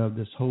area of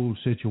this whole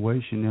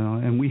situation now,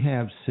 and we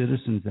have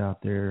citizens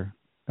out there,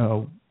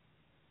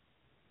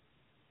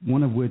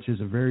 one of which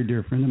is a very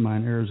dear friend of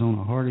mine,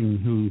 Arizona Harding,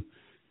 who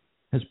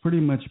has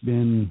pretty much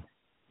been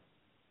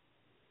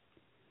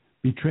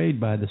betrayed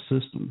by the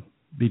system,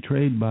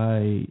 betrayed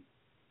by,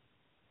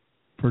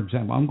 for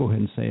example, I'm going to go ahead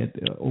and say it,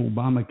 the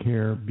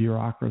Obamacare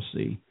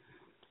bureaucracy.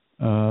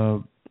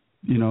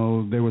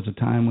 There was a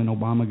time when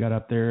Obama got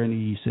up there and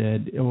he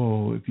said,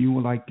 if you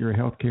would like your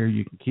health care,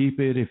 you can keep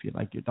it. If you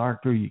like your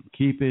doctor, you can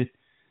keep it.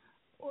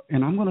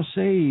 And I'm going to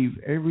save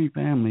every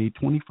family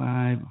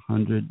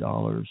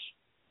 $2,500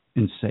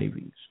 in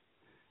savings.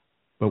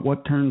 But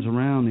what turns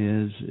around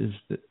is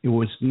that it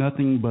was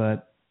nothing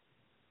but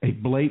a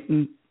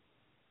blatant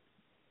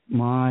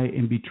lie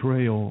and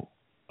betrayal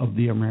of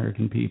the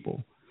American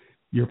people.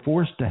 You're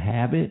forced to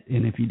have it,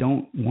 and if you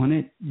don't want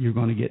it, you're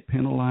going to get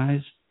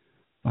penalized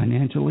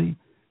financially.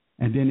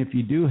 And then if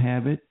you do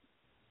have it,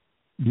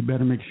 you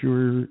better make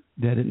sure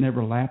that it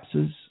never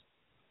lapses,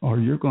 or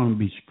you're going to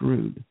be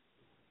screwed.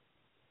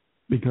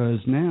 Because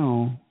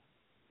now,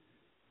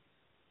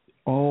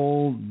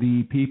 all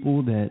the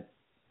people that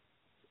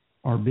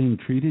are being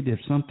treated, if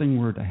something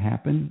were to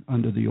happen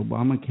under the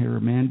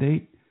Obamacare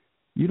mandate,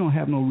 you don't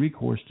have no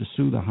recourse to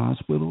sue the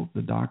hospital,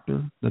 the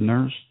doctor, the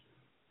nurse,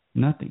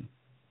 nothing,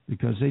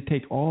 because they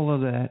take all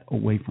of that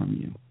away from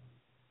you.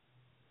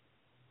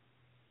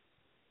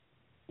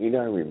 You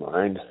got to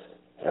remind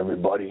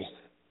everybody,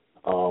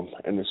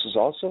 and this is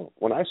also,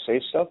 when I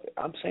say stuff,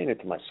 I'm saying it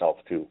to myself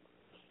too,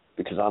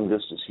 because I'm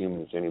just as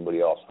human as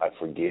anybody else. I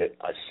forget,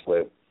 I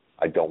slip,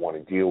 I don't want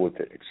to deal with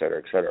it, et cetera,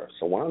 et cetera.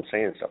 So when I'm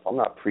saying stuff, I'm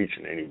not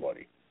preaching to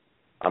anybody.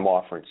 I'm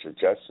offering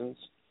suggestions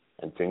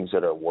and things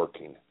that are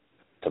working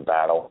to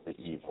battle the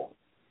evil.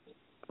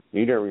 You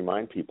need to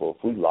remind people,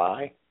 if we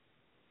lie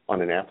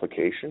on an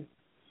application,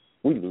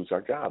 we lose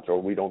our jobs,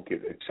 or we don't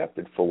get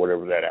accepted for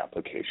whatever that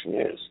application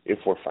is, if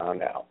we're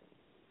found out.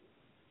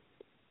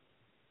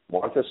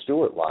 Martha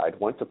Stewart lied,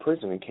 went to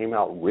prison, and came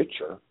out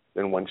richer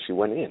than when she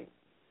went in.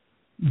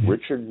 Mm-hmm.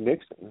 Richard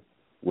Nixon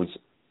was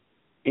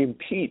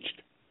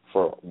impeached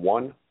for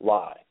one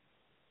lie.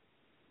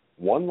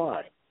 One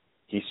lie.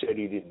 He said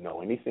he didn't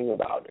know anything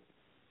about it.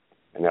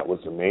 And that was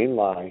the main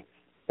lie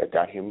that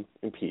got him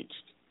impeached.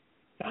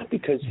 Not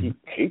because he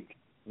hated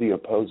the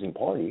opposing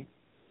party,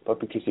 but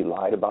because he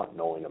lied about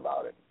knowing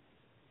about it.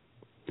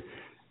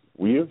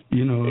 We have,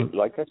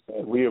 like I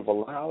said, we have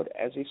allowed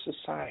as a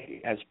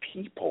society, as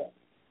people,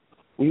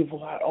 we've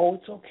allowed,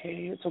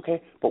 it's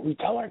okay. But we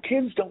tell our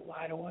kids, don't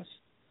lie to us.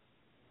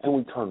 And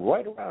we turn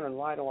right around and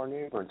lie to our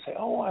neighbor and say,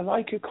 I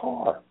like your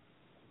car.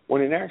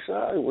 When in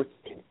actuality, we're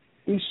thinking,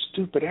 you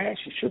stupid ass,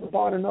 you should have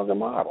bought another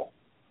model.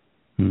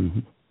 Mm-hmm.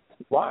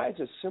 Lies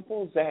as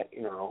simple as that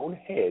in our own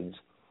heads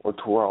or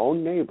to our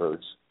own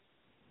neighbors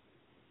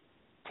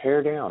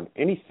tear down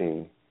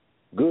anything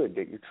good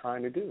that you're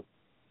trying to do.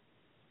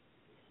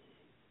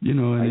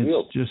 And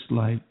it's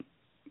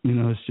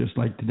just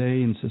like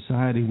today in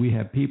society, we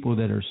have people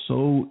that are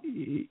so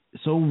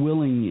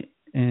willing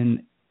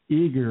and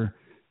eager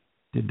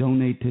to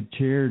donate to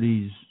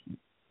charities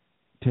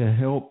to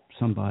help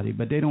somebody,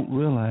 but they don't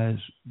realize,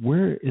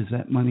 where is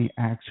that money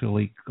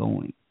actually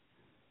going?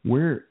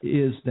 Where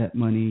is that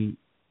money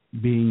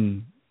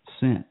being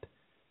sent?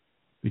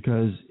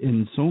 Because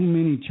in so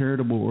many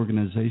charitable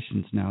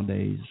organizations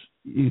nowadays,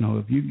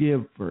 if you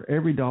give, for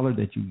every dollar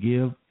that you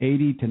give,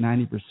 80 to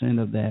 90%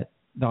 of that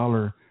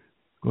dollar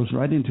goes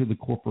right into the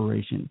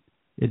corporation.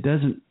 It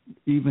doesn't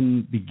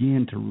even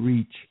begin to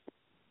reach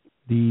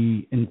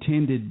the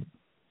intended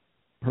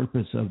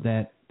purpose of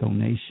that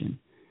donation.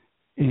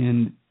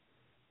 And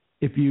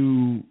if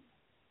you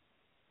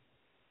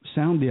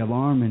sound the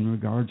alarm in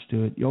regards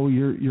to it,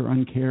 you're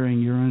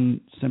uncaring, you're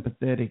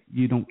unsympathetic,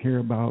 you don't care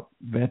about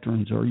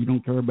veterans, or you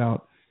don't care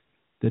about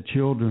the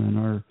children,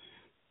 or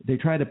they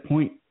try to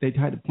point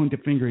the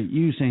finger at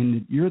you, saying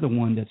that you're the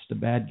one that's the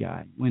bad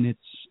guy, when it's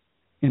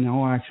in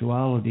all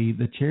actuality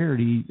the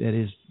charity that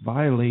is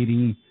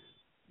violating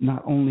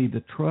not only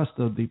the trust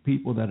of the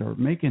people that are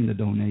making the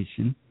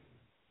donation,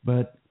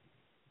 but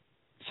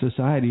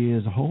society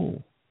as a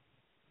whole.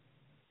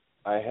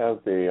 I have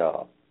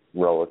a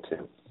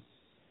relative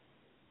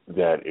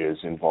that is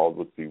involved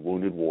with the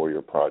Wounded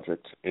Warrior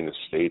Project in a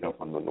state up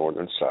on the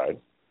northern side,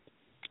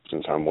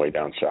 since I'm way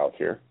down south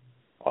here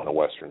on the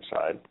western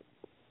side.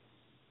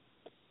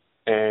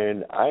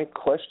 And I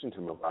questioned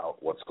him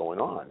about what's going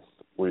on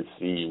with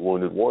the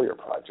Wounded Warrior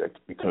Project,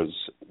 because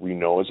we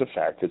know as a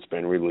fact it's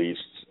been released,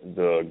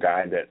 the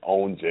guy that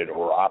owns it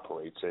or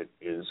operates it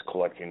is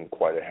collecting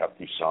quite a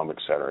hefty sum, et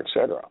cetera, et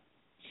cetera.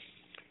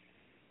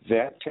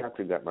 That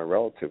chapter that my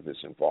relative is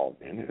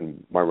involved in,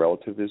 and my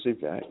relative is a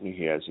vet, and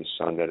he has a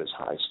son that is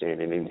high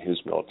standing in his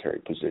military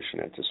position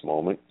at this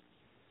moment,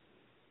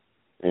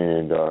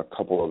 and a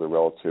couple other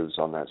relatives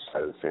on that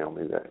side of the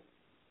family that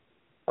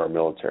are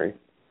military.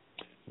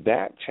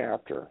 That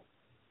chapter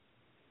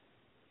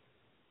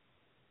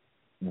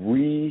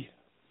recycles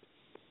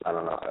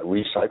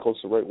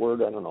the right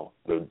word, I don't know,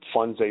 the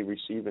funds they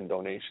receive in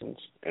donations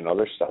and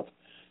other stuff.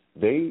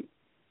 75%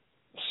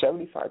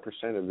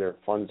 of their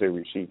funds they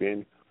receive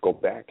in go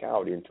back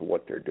out into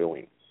what they're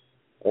doing.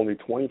 Only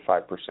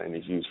 25%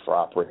 is used for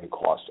operating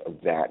costs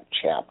of that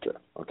chapter,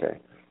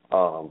 okay?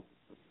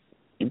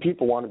 You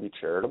people want to be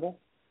charitable?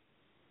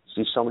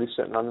 See somebody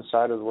sitting on the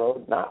side of the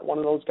road? Not one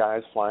of those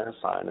guys flying a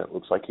sign that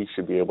looks like he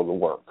should be able to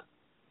work.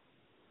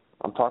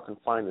 I'm talking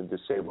find a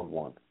disabled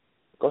one.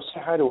 Go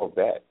say hi to a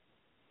vet.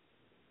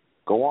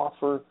 Go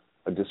offer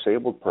a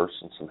disabled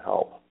person some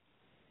help.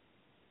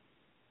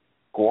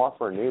 Go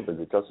offer a neighbor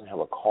that doesn't have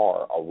a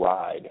car a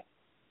ride.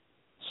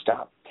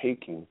 Stop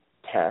taking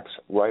tax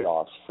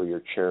write-offs for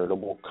your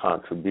charitable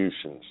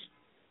contributions.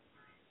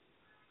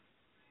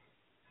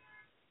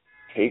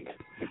 take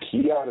the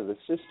key out of the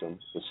system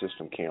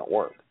can't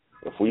work.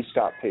 If we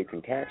stop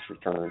taking tax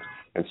returns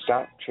and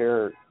stop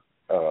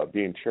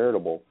being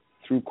charitable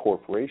through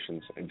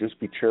corporations and just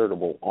be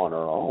charitable on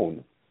our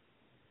own.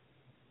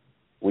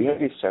 We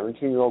had a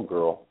 17-year-old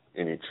girl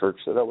in a church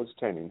that I was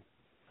attending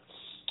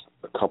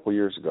a couple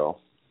years ago.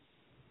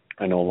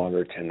 I no longer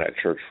attend that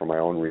church for my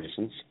own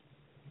reasons.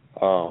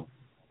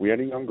 We had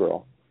a young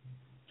girl,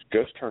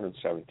 just turning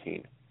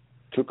 17,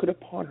 took it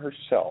upon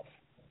herself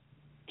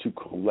to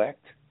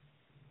collect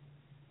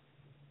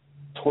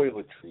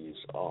toiletries,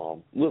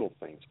 little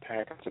things,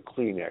 packets of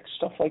Kleenex,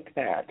 stuff like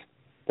that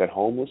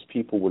homeless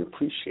people would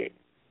appreciate.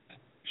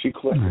 She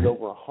collected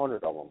over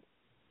 100 of them,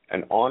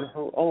 and on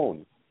her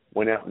own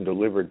went out and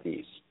delivered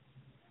these,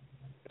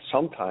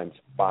 sometimes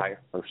by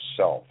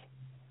herself.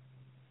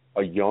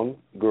 A young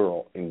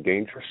girl in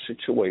dangerous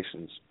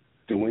situations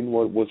doing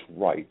what was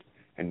right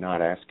and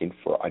not asking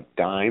for a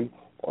dime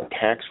or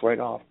tax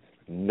write-off,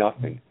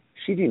 nothing.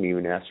 She didn't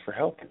even ask for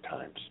help at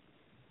times.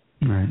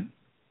 Right.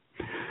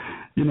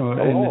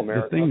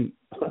 America.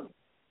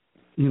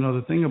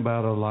 The thing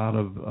about a lot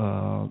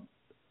of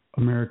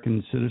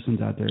American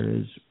citizens out there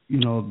is,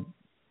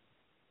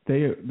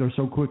 they're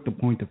so quick to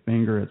point the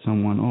finger at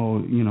someone.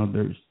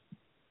 There's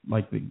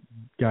like the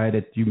guy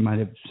that you might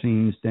have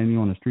seen standing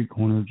on a street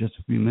corner just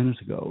a few minutes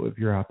ago if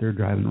you're out there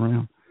driving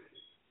around.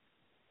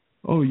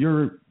 Oh,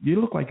 you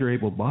look like you're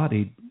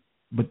able-bodied,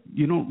 but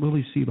you don't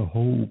really see the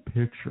whole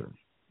picture.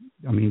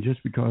 I mean,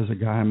 just because a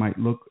guy might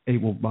look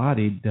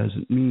able-bodied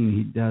doesn't mean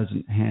he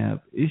doesn't have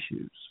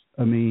issues.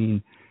 I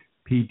mean,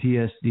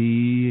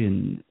 PTSD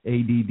and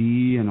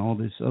ADD and all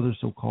this other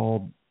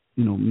so-called,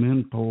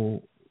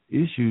 mental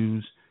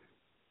issues,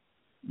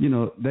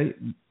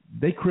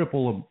 they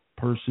cripple a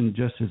person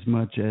just as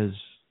much as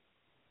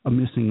a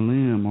missing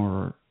limb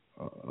or,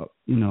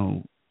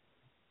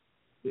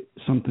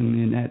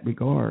 something in that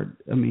regard.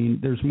 I mean,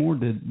 there's more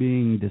to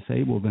being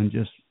disabled than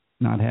just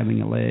not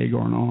having a leg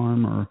or an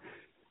arm or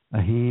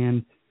a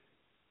hand.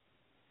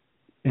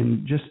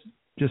 And just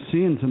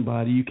seeing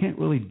somebody, you can't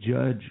really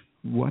judge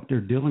what they're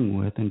dealing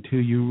with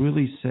until you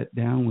really sit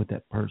down with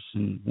that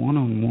person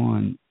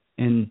one-on-one,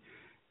 and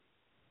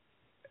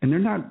they're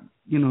not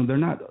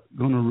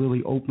going to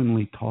really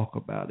openly talk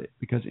about it,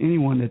 because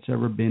anyone that's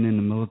ever been in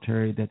the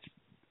military, that's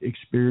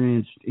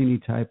experienced any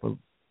type of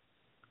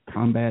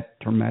combat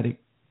traumatic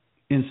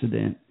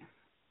incident,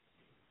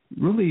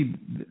 really,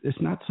 it's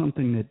not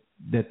something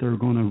that they're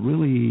going to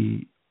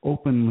really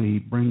openly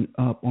bring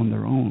up on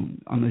their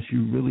own, unless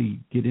you really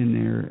get in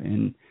there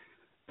and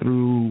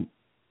through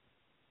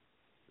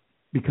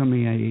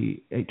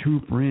becoming a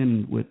true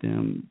friend with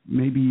them,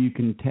 maybe you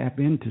can tap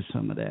into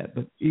some of that.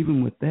 But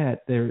even with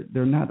that,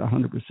 they're not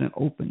 100%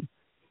 open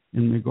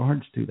in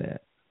regards to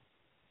that.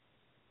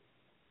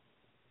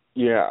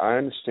 Yeah, I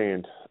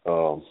understand.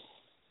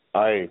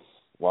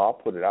 I'll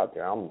put it out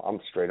there. I'm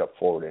straight up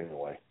forward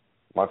anyway.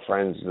 My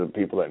friends, the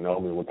people that know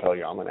me, will tell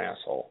you I'm an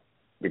asshole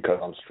because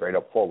I'm straight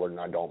up forward and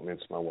I don't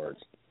mince my words.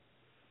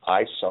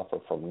 I suffer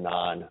from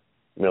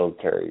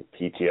non-military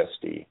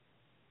PTSD.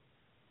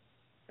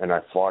 And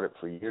I fought it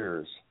for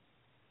years,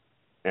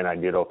 and I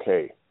did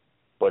okay.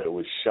 But it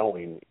was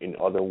showing in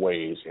other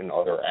ways, in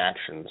other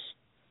actions,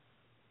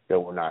 that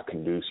were not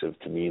conducive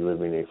to me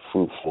living a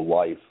fruitful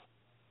life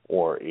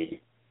or a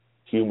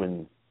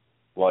human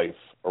life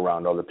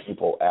around other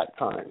people at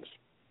times.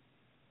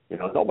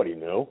 Nobody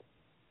knew.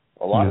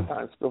 A lot of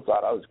times people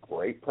thought I was a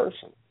great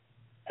person.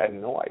 Had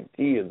no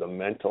idea the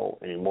mental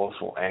and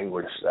emotional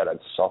anguish that I'd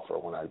suffer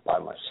when I was by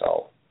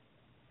myself.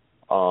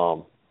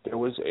 There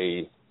was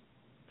a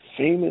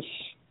famous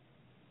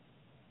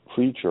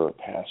preacher or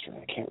pastor,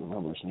 I can't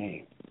remember his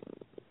name,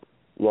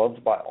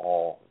 loved by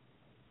all,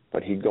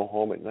 but he'd go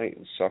home at night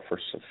and suffer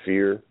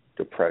severe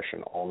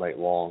depression all night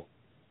long,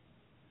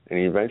 and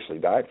he eventually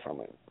died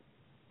from it.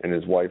 And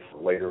his wife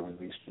later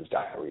released his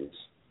diaries.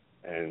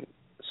 And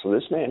so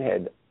this man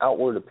had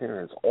outward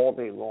appearance all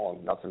day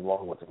long, nothing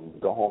wrong with him.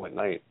 He'd go home at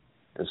night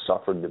and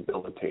suffer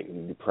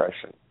debilitating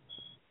depression.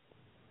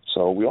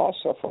 So we all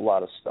suffer a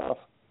lot of stuff.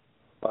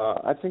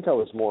 I think I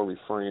was more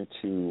referring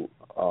to,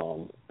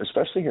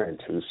 especially here in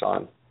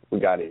Tucson, we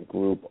got a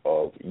group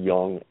of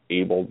young,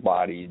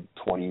 able-bodied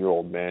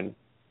 20-year-old men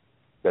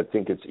that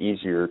think it's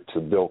easier to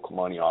bilk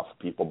money off of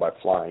people by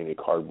flying a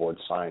cardboard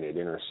sign at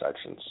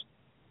intersections.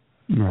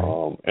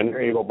 Right. And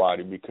they're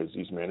able-bodied because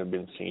these men have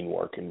been seen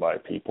working by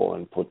people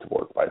and put to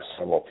work by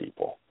several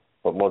people.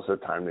 But most of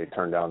the time they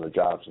turn down the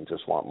jobs and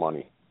just want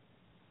money.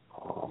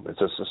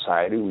 It's a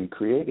society we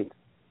created.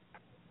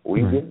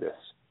 We did this.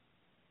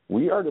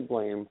 We are to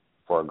blame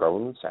for our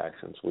government's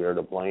actions. We are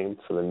to blame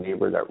for the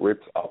neighbor that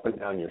rips up and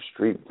down your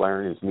street,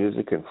 blaring his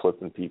music and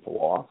flipping people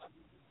off.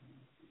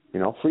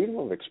 Freedom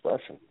of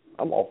expression.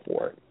 I'm all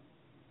for it.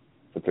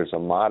 But there's a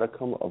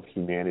modicum of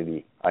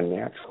humanity, a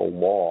natural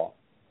law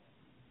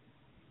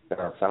that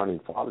our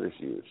founding fathers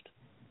used.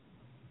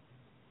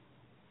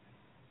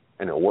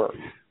 And it worked.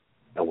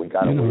 And we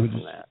got away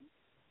from that.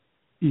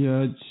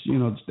 Yeah,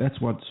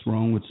 that's what's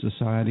wrong with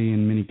society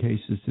in many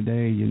cases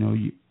today.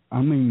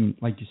 I mean,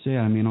 like you said,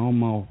 I mean,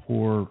 I'm all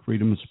for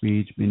freedom of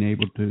speech, being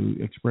able to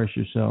express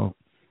yourself,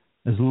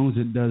 as long as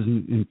it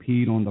doesn't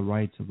impede on the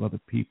rights of other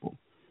people.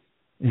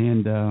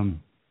 And,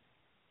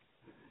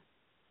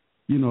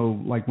 you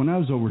know, like when I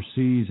was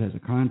overseas as a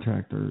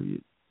contractor,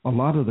 a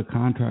lot of the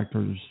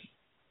contractors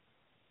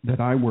that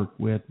I worked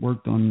with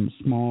worked on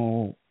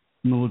small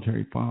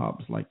military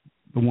FOBs. Like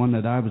the one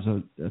that I was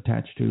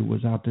attached to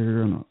was out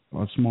there in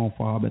a small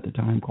FOB at the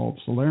time called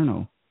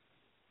Salerno.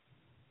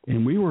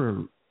 And we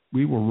were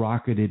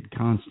rocketed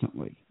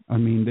constantly. I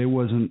mean, there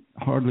wasn't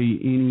hardly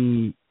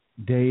any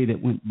day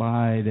that went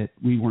by that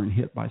we weren't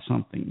hit by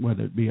something,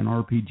 whether it be an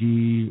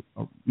RPG,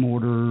 a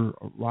mortar,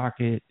 a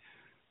rocket,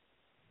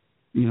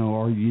 you know,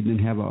 or you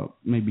didn't have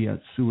maybe a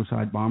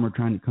suicide bomber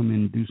trying to come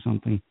in and do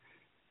something,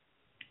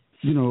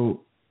 you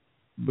know.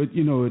 But,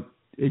 you know,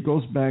 it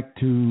goes back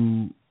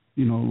to,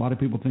 you know, a lot of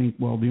people think,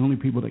 well, the only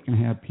people that can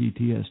have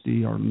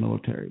PTSD are the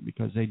military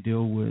because they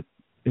deal with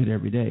it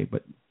every day.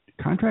 But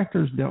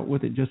contractors dealt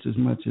with it just as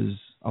much as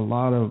a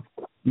lot of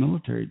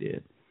military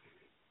did.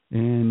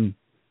 And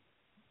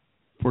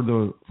for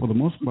the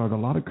most part, a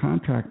lot of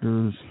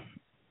contractors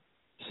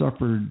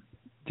suffered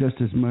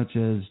just as much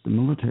as the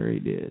military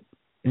did.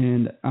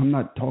 And I'm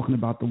not talking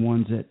about the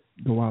ones that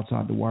go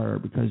outside the wire,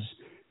 because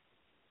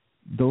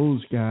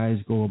those guys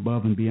go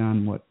above and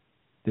beyond what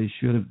they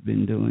should have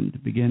been doing to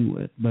begin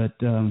with. But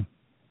the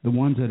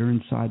ones that are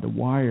inside the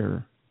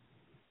wire,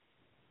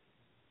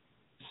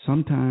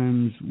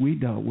 sometimes we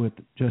dealt with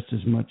just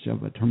as much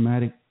of a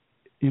traumatic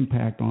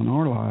impact on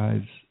our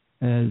lives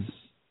as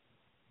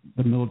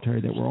the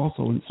military that were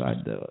also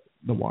inside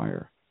the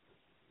wire.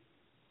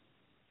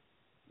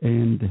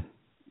 And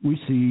we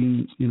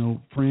see, you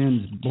know,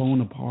 friends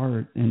blown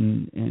apart,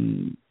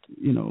 and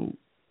you know,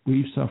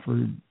 we've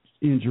suffered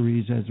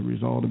injuries as a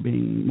result of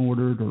being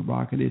mortared or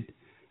rocketed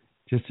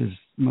just as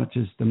much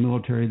as the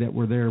military that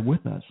were there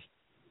with us.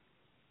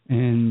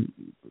 And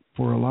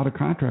for a lot of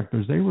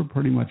contractors, they were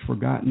pretty much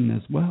forgotten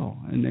as well,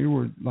 and they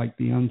were like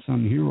the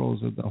unsung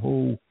heroes of the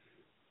whole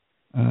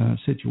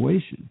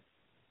situation.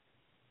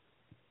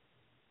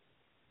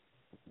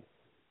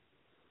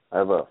 I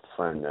have a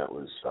friend that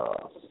was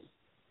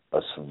a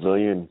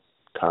civilian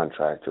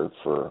contractor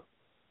for.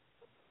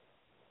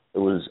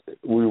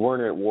 We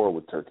weren't at war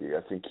with Turkey.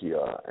 I think he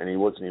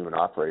wasn't even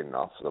operating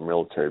off the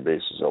military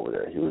bases over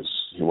there.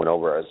 He went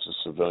over as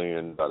a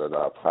civilian,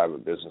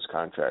 private business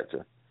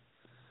contractor,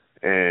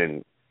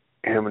 and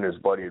him and his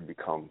buddy had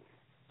become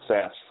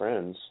fast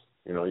friends.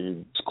 You know,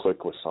 you just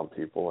click with some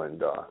people,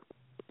 and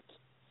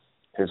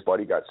his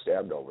buddy got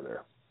stabbed over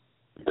there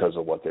because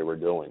of what they were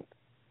doing.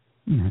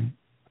 Mm-hmm.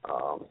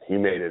 He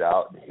made it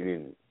out. He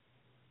didn't.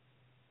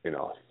 You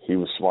know, he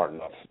was smart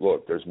enough.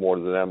 Look, there's more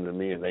to them than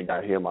me, and they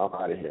got him. I'm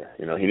out of here.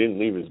 You know, he didn't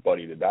leave his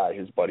buddy to die.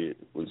 His buddy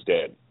was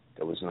dead.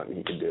 There was nothing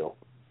he could do.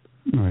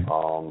 Right.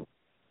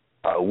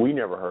 We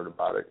never heard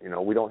about it. You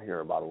know, we don't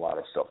hear about a lot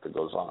of stuff that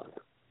goes on.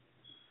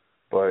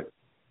 But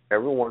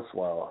every once in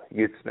a while, he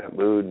gets in that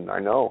mood, and I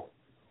know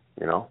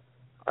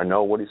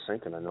what he's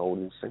thinking. I know what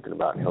he's thinking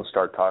about. And he'll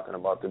start talking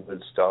about the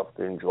good stuff,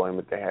 the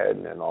enjoyment they had,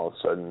 and then all of a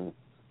sudden,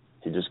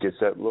 he just gets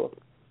that look,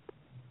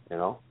 you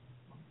know.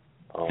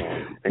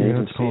 And you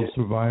can it's called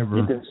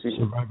survivor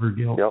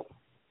guilt. Yep.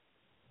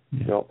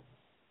 Yeah. Yep.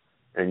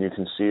 And you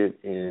can see it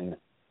in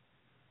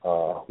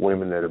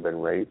women that have been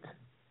raped,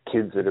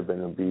 kids that have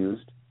been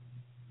abused.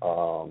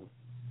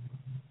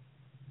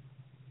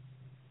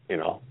 You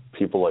know,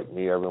 people like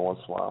me every once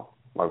in a while.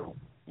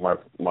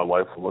 My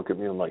wife will look at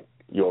me and like,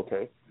 "You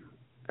okay?"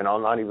 And I'll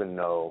not even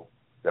know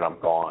that I'm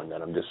gone,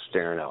 that I'm just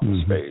staring out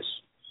in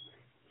space.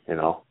 You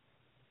know,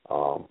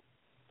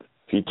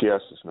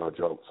 PTS is no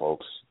joke,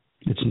 folks.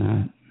 It's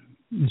not.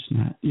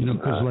 You know,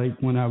 because like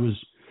when I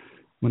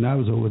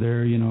was over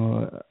there, you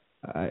know,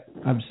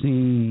 I've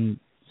seen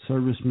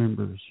service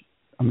members.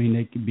 I mean,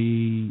 they could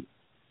be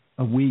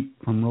a week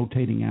from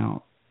rotating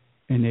out,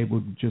 and they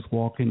would just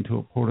walk into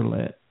a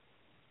portalet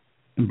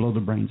and blow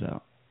their brains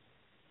out.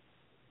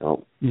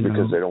 No,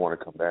 because they don't want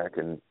to come back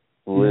and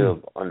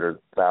live under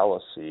the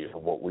fallacy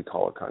of what we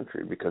call a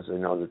country, because they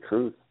know the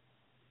truth,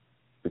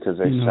 because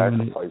they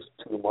sacrificed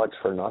too much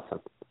for nothing.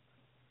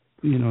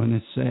 You know, and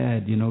it's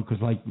sad, you know,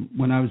 because like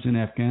when I was in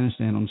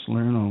Afghanistan on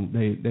Salerno,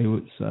 they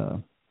was,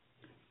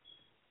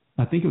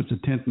 I think it was the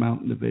 10th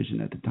Mountain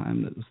Division at the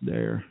time that was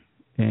there,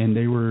 and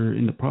they were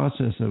in the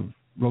process of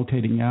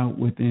rotating out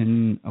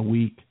within a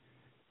week,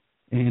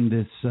 and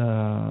this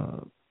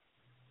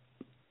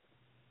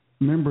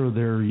member of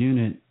their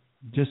unit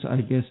just, I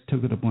guess,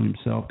 took it upon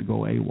himself to go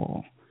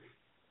AWOL.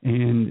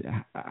 And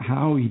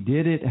how he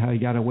did it, how he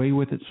got away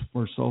with it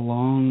for so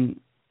long,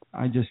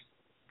 I just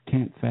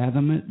can't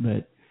fathom it,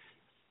 but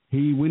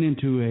he went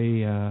into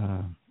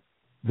a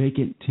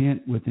vacant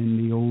tent within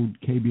the old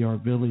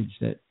KBR village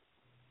that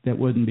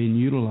wasn't being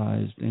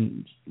utilized.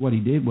 And what he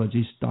did was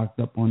he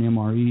stocked up on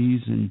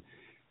MREs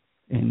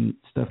and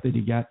stuff that he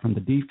got from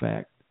the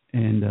DFAC,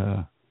 and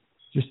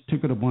just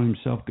took it upon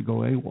himself to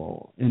go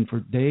AWOL. And for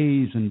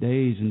days and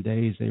days and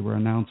days, they were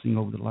announcing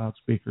over the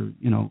loudspeaker,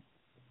 you know,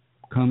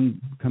 come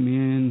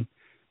in,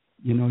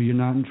 you're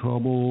not in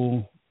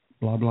trouble,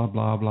 blah, blah,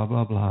 blah, blah,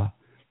 blah, blah.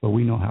 But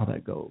we know how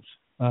that goes.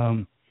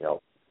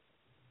 Yep.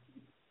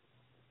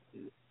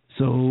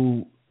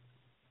 So,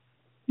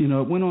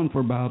 it went on for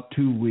about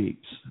 2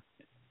 weeks.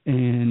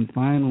 And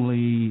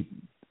finally,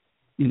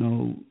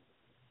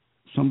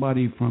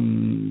 somebody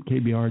from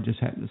KBR just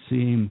happened to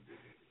see him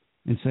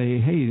and say,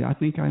 hey, I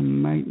think I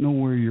might know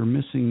where your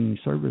missing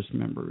service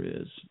member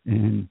is.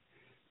 And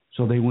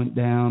so they went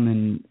down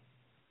and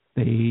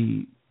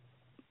they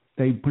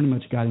pretty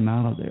much got him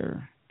out of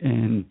there.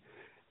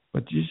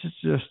 But you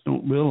just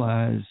don't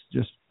realize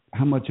just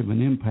how much of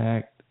an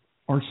impact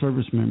our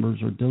service members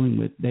are dealing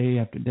with day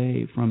after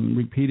day, from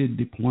repeated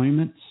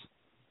deployments.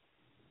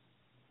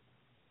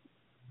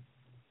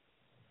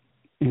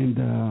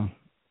 And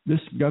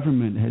this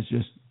government has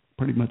just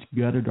pretty much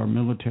gutted our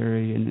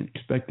military and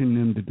expecting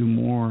them to do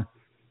more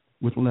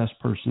with less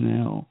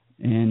personnel.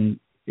 And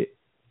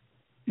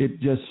it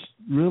just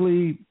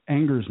really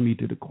angers me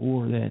to the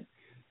core that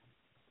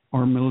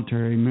our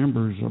military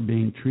members are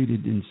being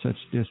treated in such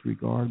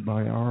disregard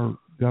by our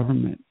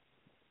government.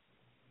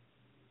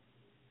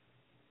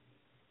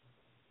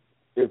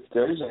 If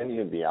there's any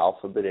of the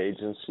alphabet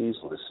agencies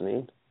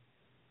listening,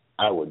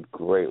 I would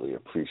greatly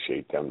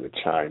appreciate them to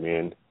chime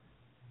in.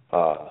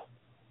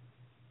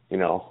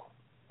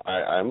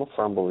 I'm a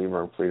firm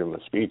believer in freedom of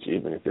speech,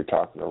 even if you're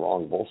talking the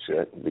wrong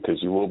bullshit, because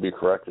you will be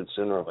corrected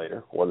sooner or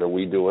later, whether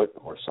we do it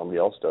or somebody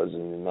else does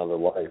in another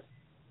life.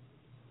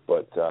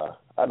 But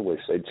I'd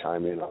wish they'd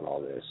chime in on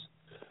all this,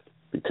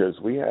 because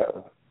we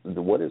have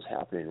what is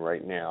happening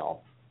right now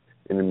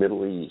in the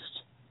Middle East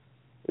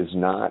is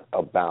not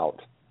about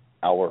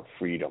our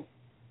freedom.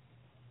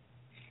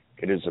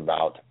 It is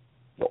about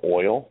the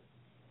oil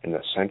and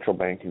the central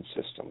banking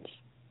systems.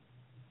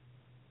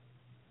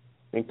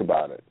 Think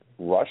about it.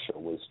 Russia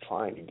was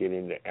trying to get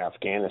into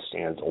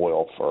Afghanistan's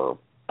oil for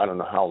I don't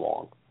know how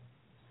long.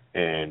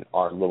 And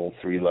our little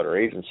three-letter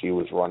agency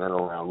was running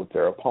around with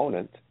their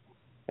opponent.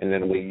 And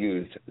then we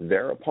used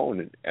their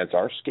opponent as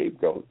our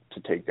scapegoat to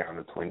take down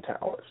the Twin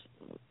Towers.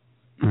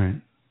 Right.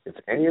 If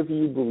any of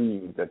you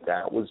believe that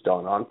that was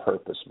done on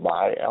purpose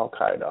by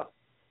Al-Qaeda,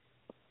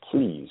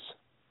 please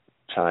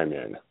chime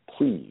in,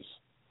 please.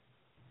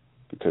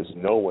 Because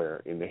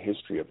nowhere in the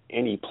history of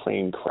any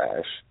plane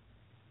crash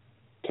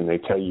can they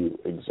tell you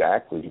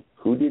exactly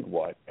who did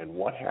what and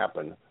what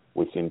happened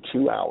within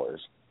 2 hours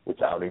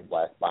without a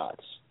black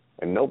box.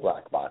 And no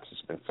black box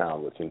has been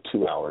found within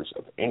 2 hours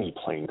of any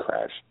plane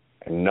crash,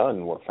 and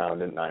none were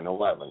found in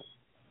 9/11.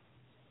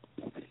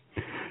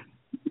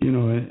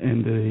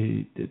 And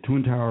the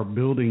Twin Tower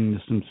buildings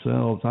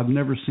themselves, I've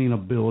never seen a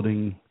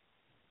building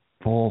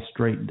fall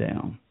straight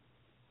down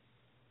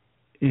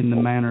in the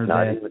manner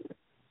that,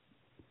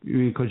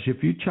 because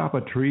if you chop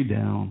a tree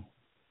down,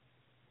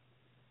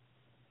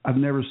 I've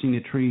never seen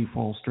a tree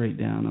fall straight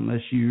down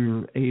unless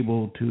you're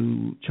able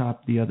to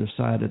chop the other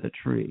side of the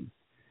tree.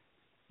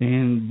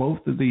 And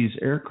both of these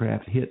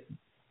aircraft hit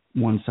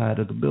one side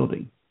of the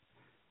building.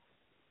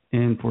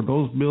 And for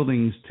those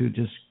buildings to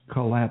just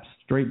collapse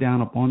straight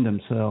down upon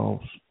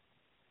themselves,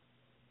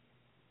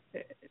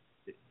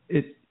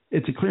 it's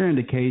a clear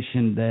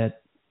indication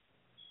that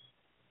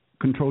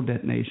controlled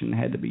detonation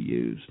had to be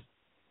used.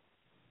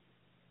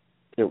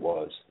 It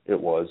was.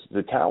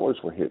 The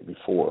towers were hit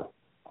before.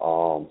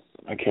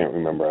 I can't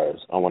remember.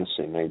 I want to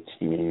say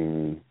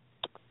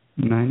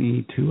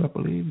 1992, I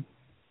believe.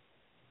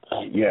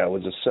 Yeah, it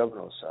was a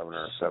 707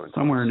 or a 727.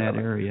 Somewhere in that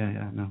area,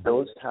 yeah. No.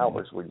 Those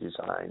towers were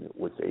designed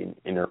with an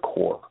inner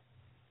core.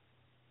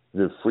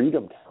 The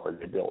Freedom Tower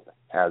they built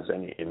has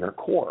an inner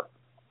core.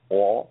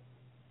 All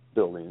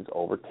buildings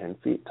over 10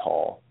 feet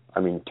tall,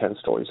 10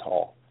 stories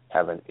tall,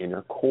 have an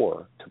inner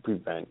core to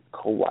prevent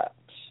collapse.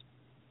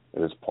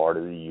 It is part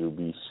of the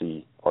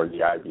UBC, or the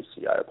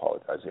IBC, I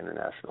apologize,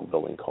 International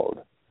Building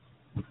Code.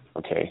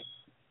 Okay?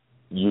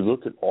 You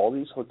look at all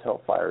these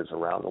hotel fires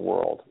around the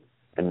world,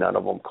 and none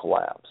of them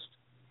collapsed.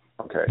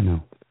 Okay?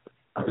 No.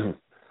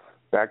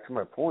 Back to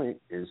my point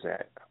is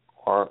that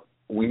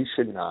we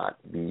should not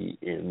be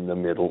in the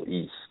Middle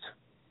East,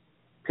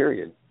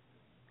 period.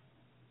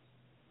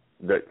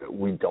 That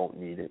we don't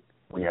need it.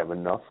 We have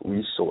enough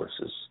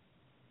resources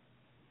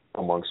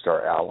amongst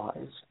our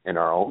allies in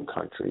our own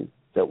country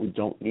that we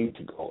don't need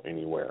to go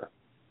anywhere.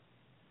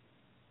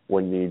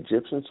 When the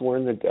Egyptians were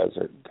in the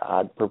desert,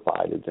 God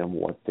provided them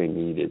what they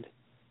needed.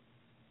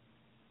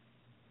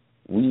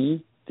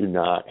 We do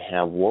not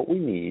have what we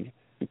need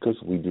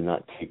because we do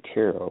not take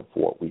care of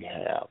what we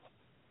have.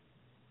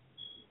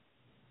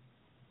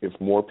 If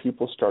more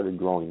people started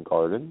growing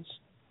gardens,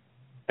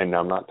 and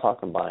I'm not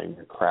talking buying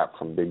your crap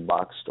from big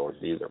box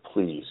stores either,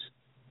 please,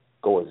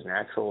 go as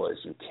natural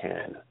as you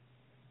can.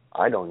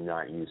 I do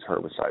not use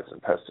herbicides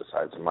and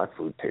pesticides, and my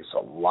food tastes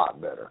a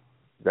lot better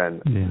than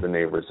the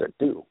neighbors that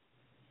do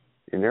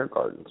in their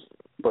gardens.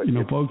 But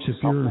folks, if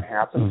something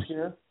happens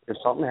here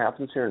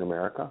in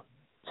America,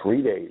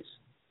 3 days,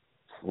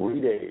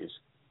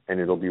 and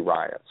it'll be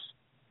riots.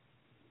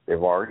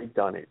 They've already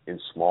done it in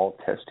small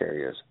test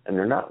areas, and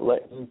they're not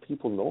letting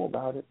people know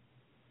about it.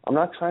 I'm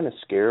not trying to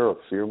scare or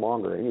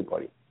fearmonger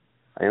anybody.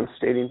 I am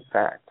stating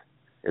fact.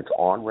 It's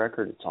on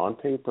record. It's on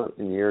paper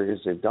in the areas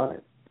they've done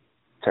it.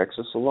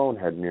 Texas alone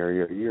had an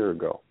area a year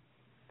ago.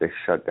 They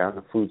shut down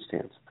the food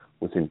stands.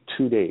 Within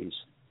 2 days,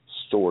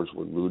 stores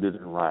were looted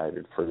and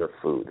rioted for their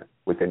food.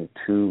 Within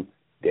 2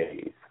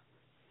 days.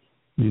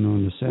 You know,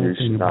 and the sad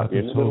thing about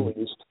this whole...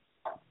 Middle East,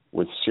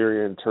 with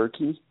Syria and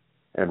Turkey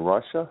and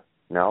Russia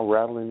now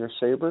rattling their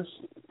sabers,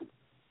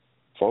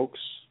 folks,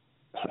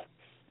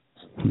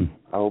 I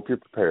hope you're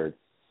prepared.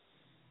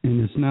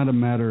 And it's not a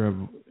matter of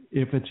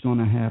if it's going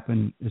to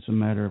happen, it's a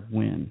matter of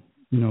when.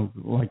 You know,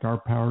 like our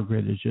power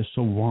grid is just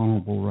so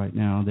vulnerable right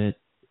now that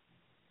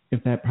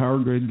if that power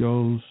grid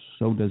goes,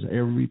 so does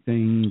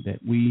everything that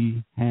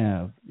we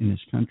have in this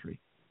country.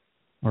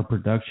 Our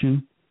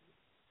production,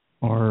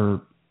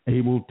 our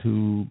able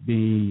to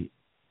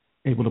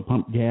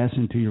pump gas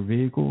into your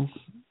vehicles,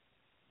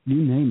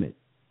 you name it.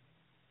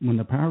 When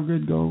the power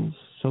grid goes,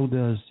 so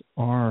does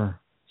our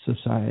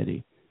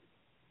society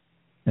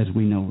as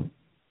we know it.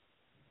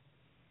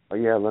 Oh,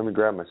 yeah, let me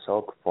grab my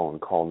cell phone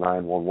and call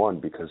 911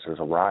 because there's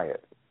a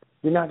riot.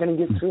 You're not going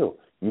to get through.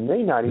 You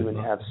may not even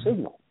have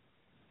signal.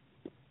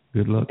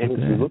 Good luck and with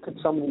if that. you look at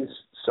some of these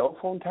cell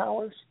phone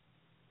towers,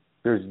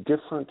 there's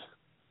different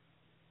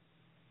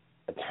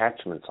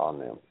attachments on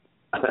them.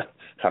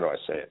 How do I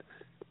say it?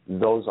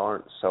 Those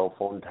aren't cell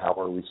phone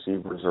tower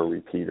receivers or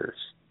repeaters.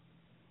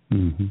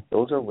 Mm-hmm.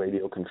 Those are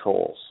radio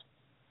controls.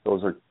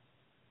 Those are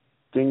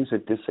things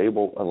that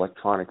disable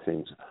electronic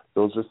things.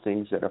 Those are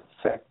things that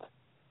affect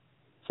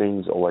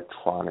things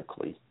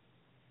electronically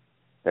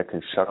that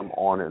can shut them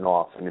on and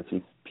off. And if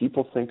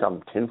people think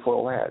I'm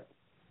tinfoil hat,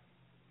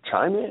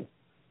 chime in.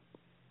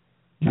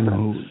 You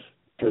know,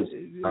 because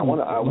I'd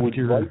like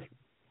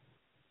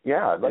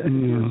to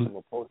hear some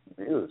opposing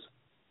views.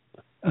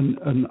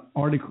 An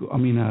article,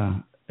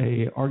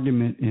 a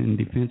argument in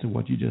defense of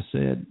what you just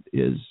said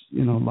is,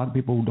 you know, a lot of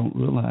people don't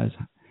realize.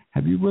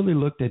 Have you really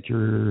looked at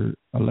your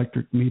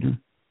electric meter?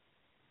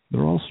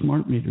 They're all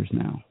smart meters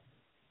now,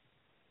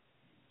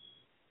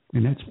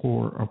 and that's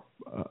for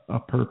a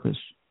purpose,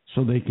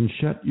 so they can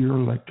shut your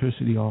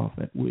electricity off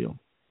at will.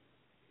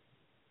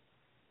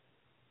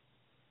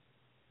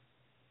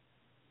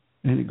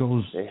 And it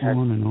goes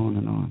on and on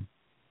and on.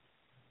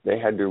 They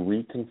had to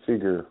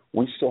reconfigure.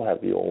 We still have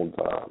the old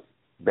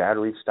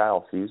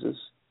battery-style fuses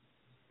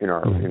in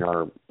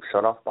our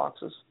shut-off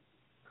boxes.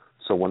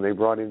 So when they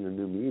brought in the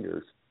new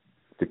meters,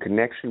 the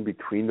connection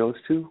between those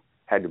two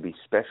had to be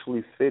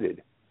specially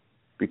fitted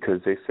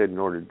because they said in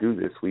order to do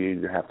this, we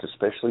either have to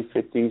specially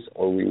fit these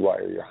or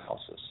rewire your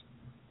houses.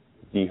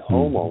 The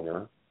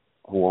homeowner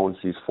who owns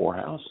these 4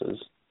 houses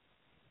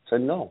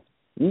said, no,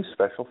 you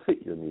special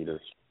fit your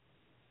meters.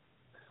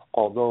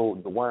 Although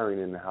the wiring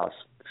in the house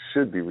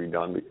should be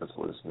redone because it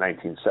was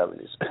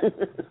 1970s.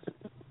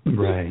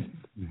 Right.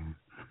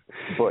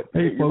 But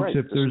hey, you're folks, right.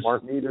 if The there's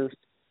smart meters,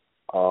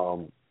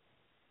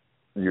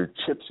 your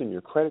chips in your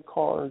credit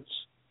cards.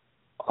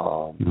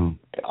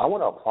 I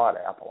want to applaud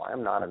Apple. I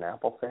am not an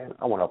Apple fan.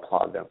 I want to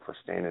applaud them for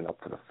standing up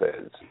to the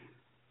feds,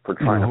 for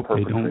trying to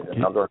perpetrate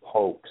another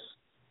hoax.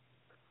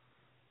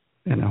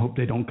 And I hope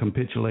they don't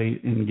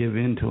capitulate and give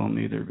in to them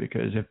either,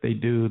 because if they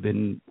do,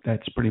 then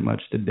that's pretty much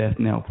the death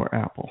knell for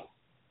Apple.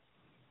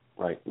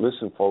 Right.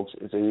 Listen, folks,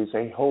 it is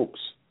a hoax.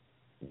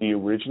 The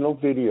original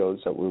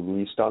videos that were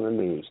released on the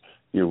news,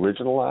 the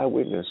original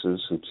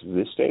eyewitnesses who to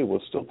this day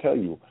will still tell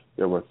you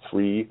there were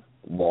 3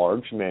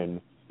 large men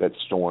that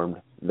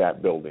stormed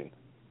that building.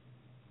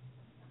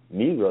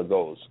 Neither of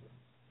those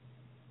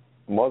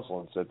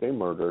Muslims that they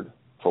murdered,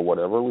 for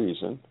whatever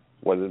reason,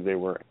 whether they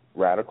were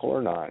radical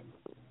or not,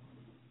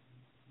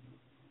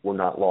 were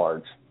not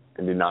large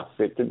and did not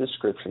fit the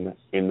description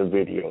in the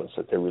videos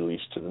that they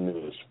released to the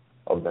news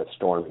of that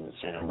storming in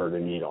San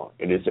Bernardino.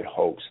 It is a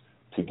hoax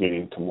to get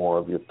into more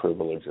of your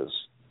privileges.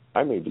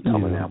 I may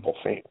become an Apple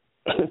fan.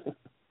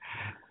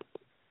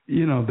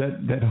 You know,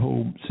 that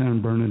whole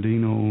San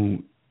Bernardino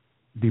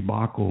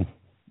debacle,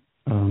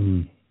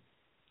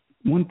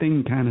 one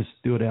thing kind of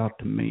stood out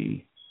to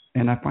me,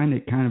 and I find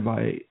it kind of,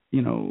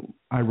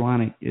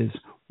 ironic, is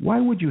why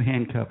would you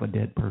handcuff a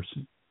dead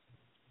person?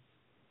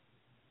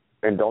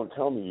 And don't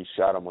tell me you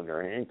shot them when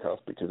they're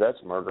handcuffed, because that's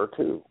murder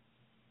too.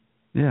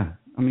 Yeah,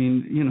 I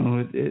mean,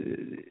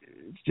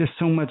 it's just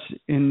so much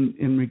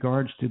in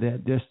regards to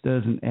that just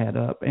doesn't add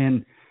up.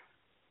 And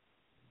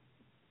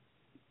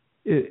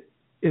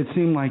it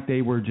seemed like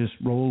they were just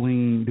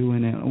rolling,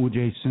 doing an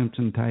O.J.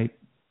 Simpson type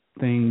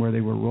thing where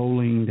they were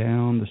rolling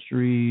down the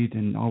street,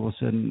 and all of a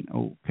sudden,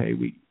 okay,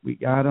 we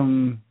got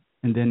them,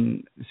 and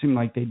then it seemed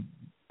like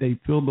they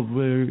filled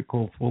the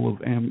vehicle full of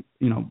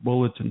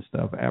bullets and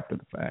stuff after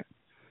the fact.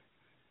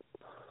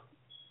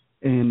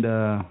 And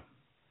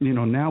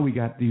now we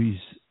got these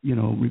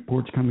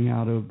reports coming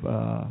out of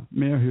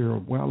Mayor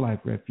Hero Wildlife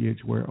Refuge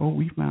where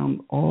we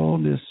found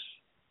all this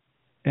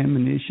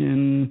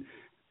ammunition,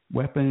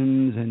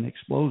 weapons, and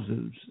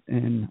explosives.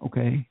 And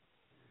okay,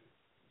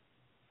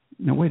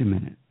 now wait a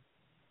minute.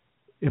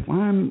 If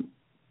I'm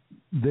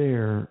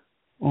there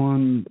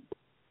on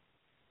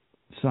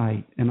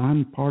site and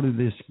I'm part of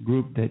this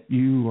group that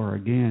you are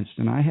against,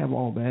 and I have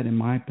all that in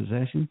my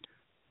possession,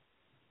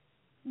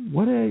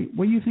 what do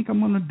you think I'm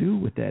going to do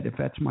with that if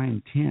that's my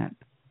intent?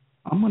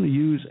 I'm going to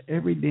use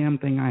every damn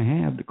thing I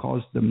have to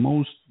cause the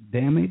most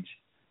damage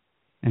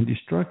and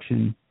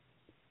destruction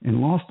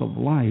and loss of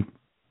life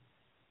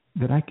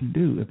that I can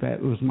do if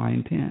that was my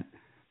intent.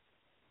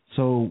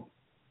 So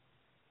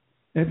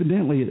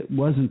evidently it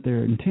wasn't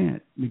their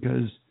intent,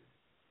 because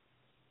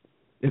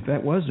if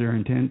that was their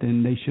intent,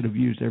 then they should have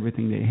used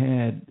everything they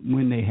had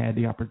when they had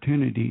the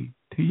opportunity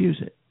to use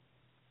it.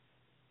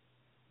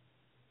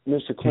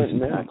 Mr. Clinton,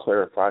 may I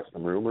clarify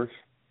some rumors?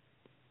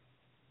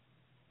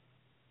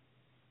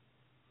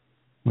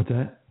 What's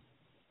that?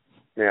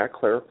 May I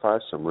clarify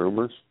some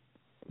rumors?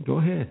 Go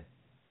ahead.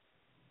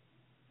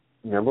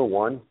 Number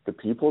one, the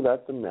people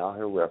at the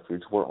Malheur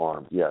Refuge were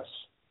armed, yes.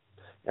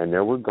 And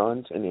there were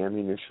guns and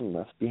ammunition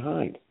left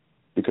behind,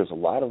 because a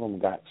lot of them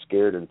got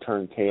scared and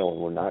turned tail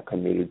and were not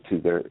committed to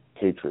their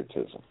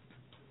patriotism.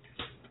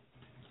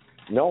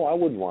 No, I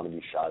wouldn't want to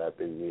be shot at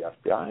by the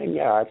FBI, and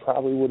yeah, I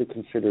probably would have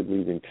considered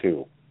leaving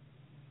too.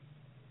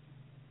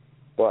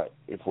 But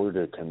if we're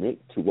to commit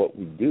to what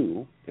we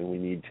do, then we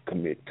need to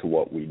commit to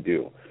what we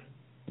do.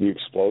 The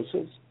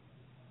explosives,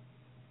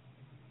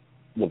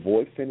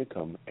 Lavoy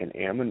Finicum and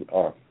Ammon,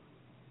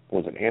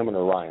 was it Ammon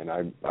or Ryan?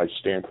 I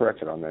stand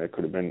corrected on that. It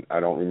could have been, I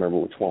don't remember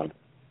which one.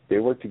 They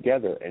were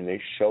together and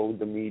they showed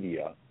the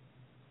media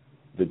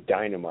the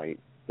dynamite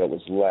that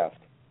was left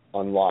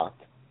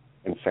unlocked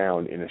and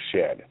found in a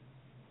shed.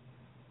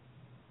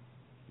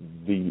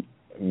 The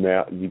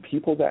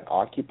people that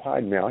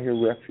occupied Malheur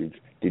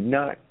Refuge did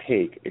not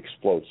take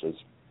explosives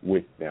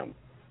with them.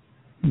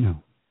 No.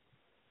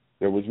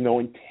 There was no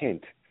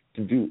intent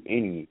to do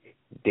any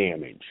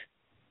damage.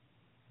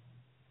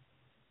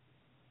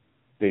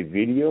 They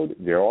videoed,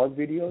 there are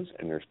videos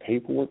and there's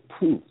paperwork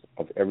proof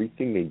of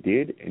everything they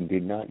did and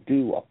did not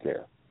do up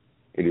there.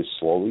 It is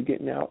slowly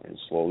getting out and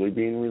slowly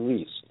being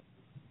released.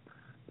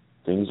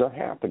 Things are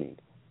happening.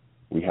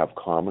 We have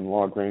common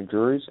law grand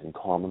juries and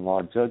common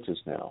law judges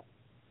now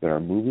that are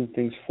moving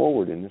things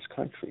forward in this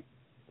country.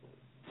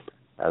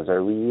 As I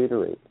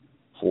reiterate,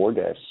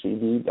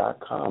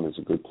 4-cd.com is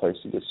a good place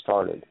to get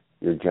started.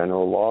 Your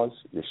general laws,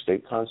 your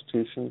state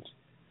constitutions,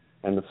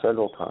 and the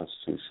federal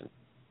constitution.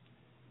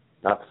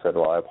 Not the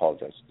federal, I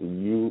apologize.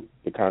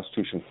 The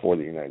Constitution for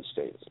the United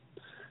States.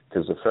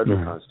 Because the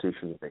federal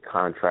Constitution is a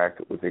contract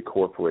with a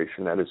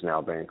corporation that is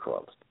now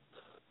bankrupt.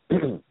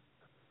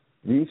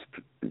 Please,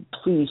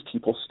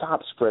 people,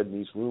 stop spreading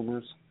these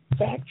rumors.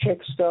 Fact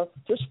check stuff.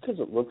 Just because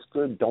it looks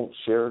good, don't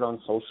share it on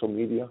social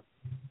media.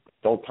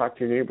 Don't talk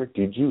to your neighbor.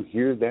 Did you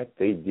hear that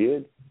they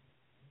did?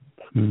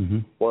 Mm-hmm.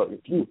 Well,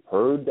 if you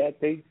heard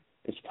that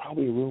it's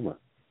probably a rumor.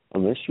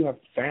 Unless you have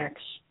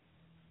facts.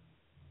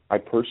 I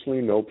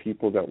personally know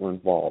people that were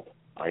involved.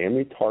 I am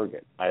a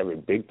target. I have a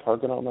big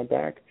target on my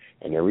back,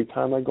 and every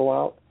time I go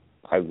out,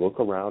 I look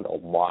around a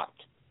lot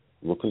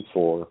looking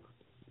for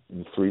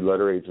the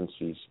three-letter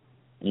agencies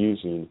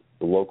using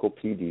the local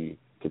PD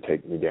to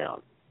take me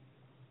down.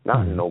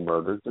 Not no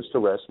murder, just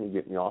arrest me,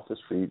 get me off the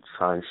street,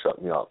 try and shut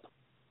me up.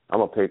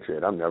 I'm a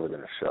patriot. I'm never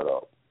going to shut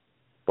up.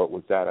 But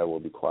with that, I will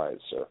be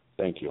quiet, sir.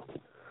 Thank you.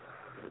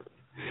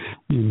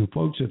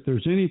 Folks, if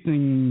there's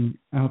anything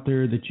out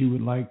there that you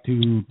would like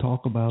to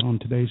talk about on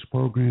today's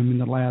program in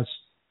the last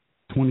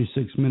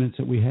 26 minutes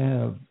that we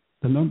have,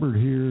 the number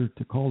here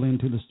to call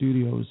into the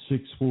studio is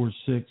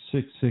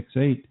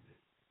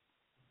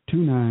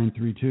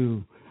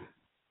 646-668-2932.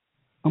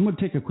 I'm going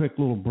to take a quick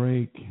little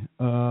break.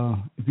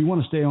 If you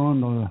want to stay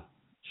on the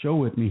show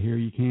with me here,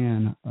 you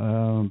can.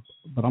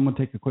 But I'm going to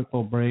take a quick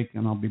little break,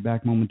 and I'll be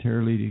back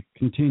momentarily to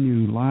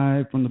continue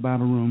live from the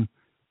battle room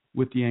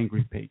with the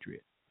Angry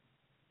Patriot.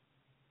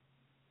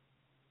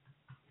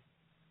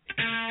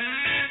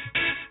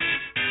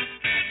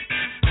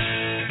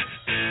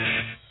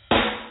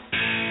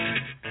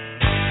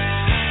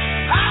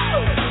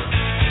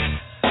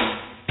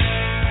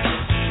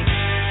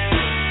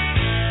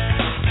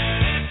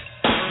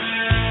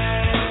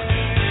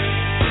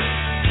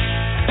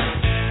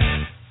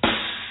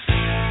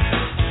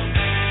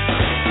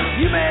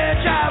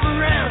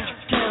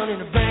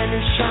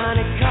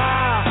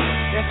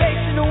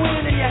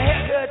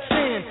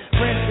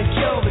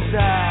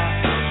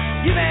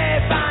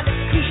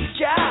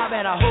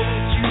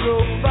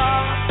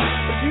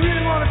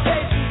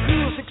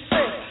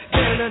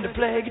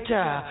 Play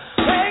guitar,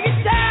 play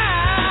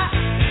guitar,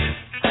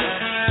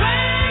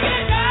 play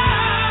guitar,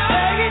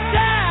 play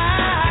guitar,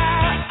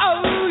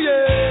 oh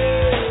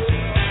yeah,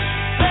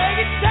 play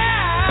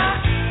guitar,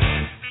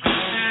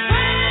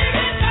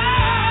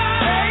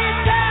 play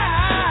guitar,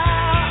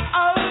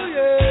 oh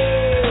yeah.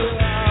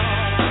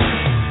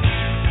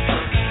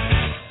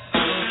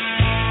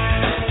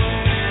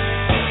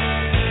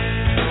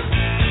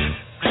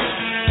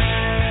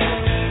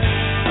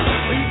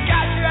 Well, you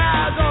got your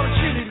eyes on a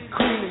chili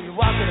queen and you're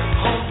walking up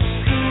home from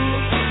school.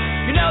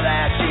 You know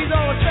that she's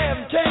only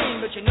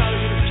 17, but you know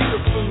you're a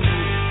cute fool.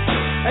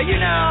 You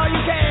know you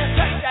can't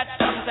take that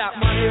stuff without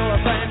money or a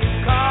brand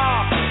new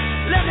car.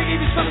 Let me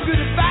give you some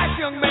good advice,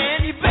 young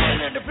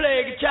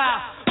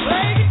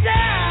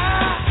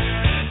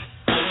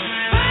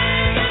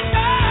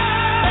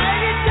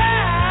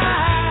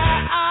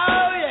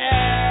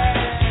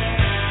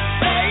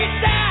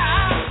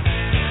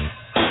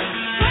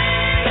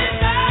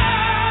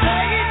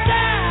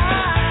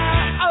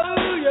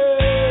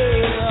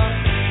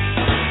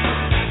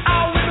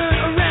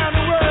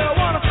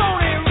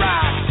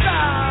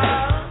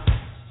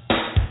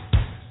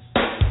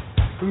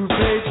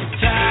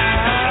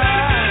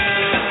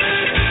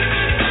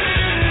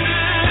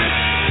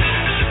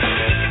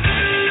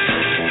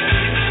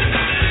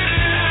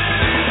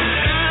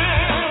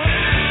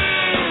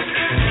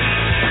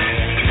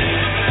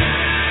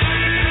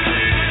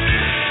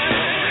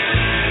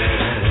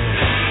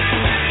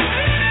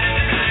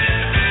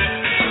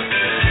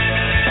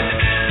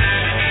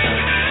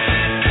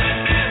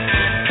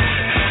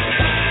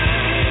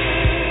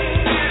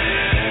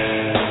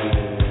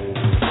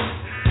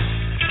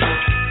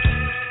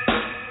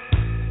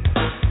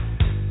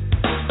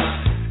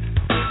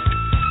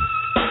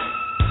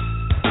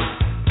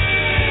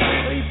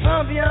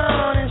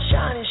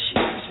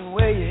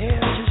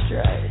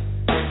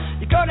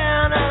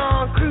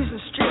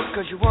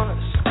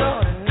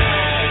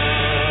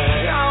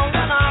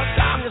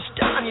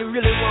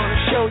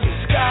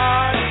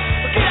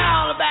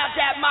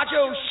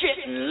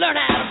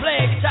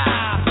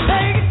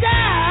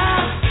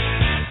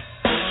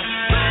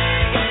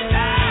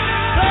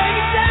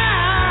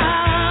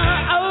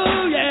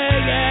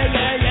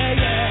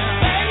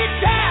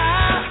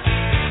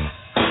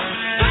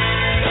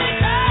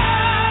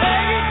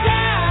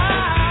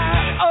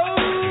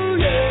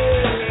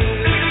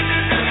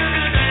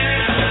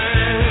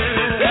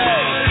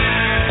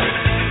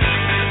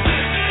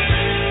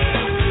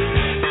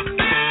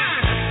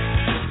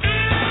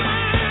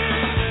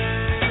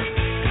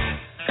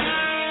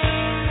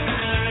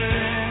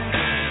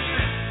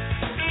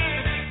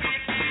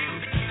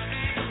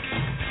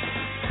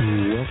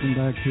Welcome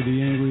back to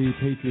the Angry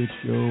Patriot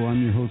Show.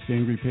 I'm your host,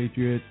 Angry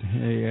Patriot.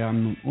 Hey,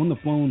 I'm on the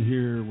phone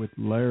here with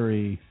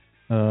Larry.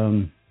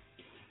 So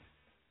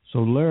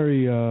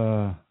Larry,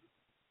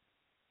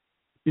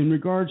 in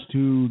regards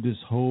to this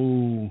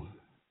whole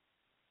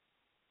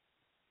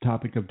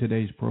topic of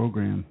today's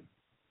program,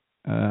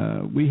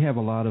 we have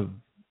a lot of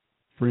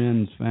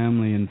friends,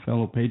 family, and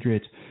fellow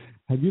patriots.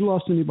 Have you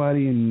lost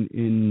anybody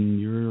in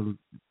your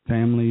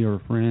family or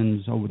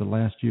friends over the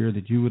last year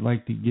that you would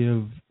like to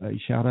give a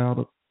shout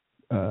out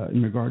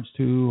in regards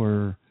to,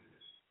 or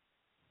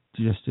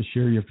just to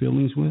share your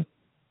feelings with?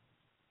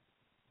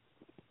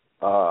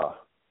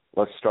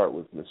 Let's start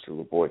with Mr.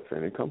 LeBoy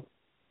Finicum.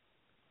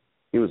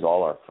 He was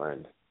all our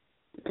friend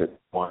because he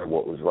wanted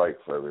what was right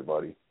for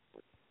everybody.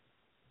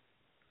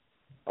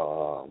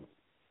 I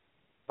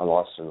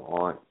lost an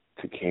aunt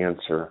to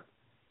cancer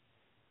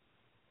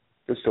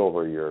just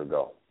over a year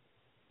ago.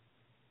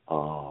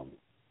 Part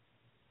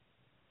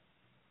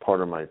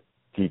of my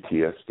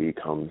PTSD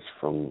comes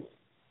from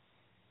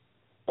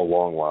a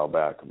long while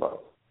back,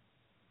 about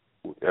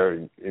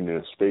in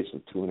a space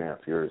of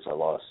 2.5 years, I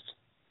lost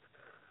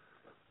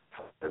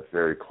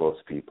very close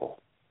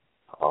people.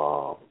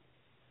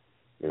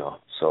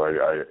 So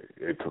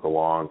it took a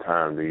long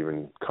time to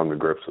even come to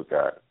grips with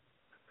that.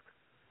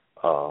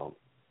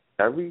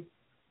 Every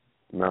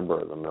member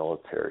of the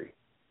military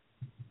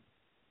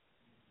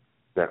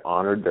that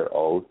honored their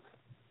oath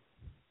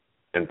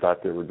and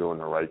thought they were doing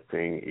the right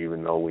thing,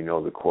 even though we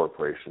know the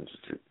corporations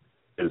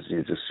is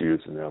just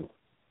using them,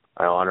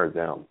 I honor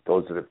them.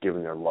 Those that have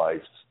given their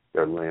lives,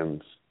 their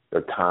limbs,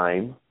 their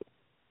time,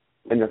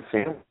 and their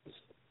families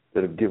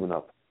that have given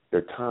up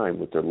their time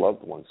with their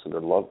loved ones and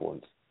their loved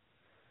ones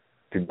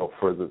to go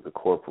further the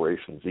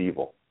corporation's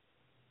evil.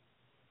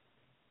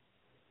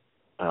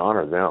 I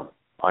honor them.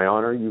 I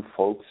honor you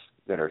folks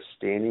that are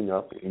standing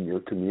up in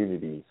your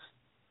communities.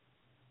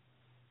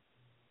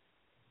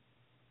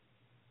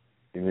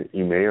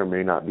 You may or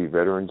may not be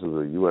veterans of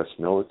the U.S.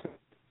 military,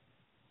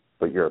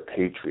 but you're a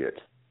patriot.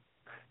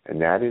 And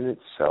that in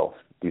itself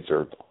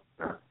deserves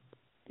honor,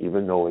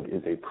 even though it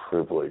is a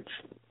privilege.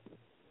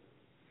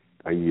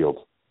 I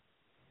yield.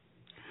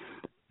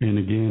 And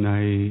again,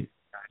 I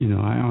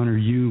honor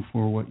you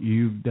for what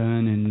you've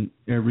done, and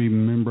every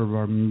member of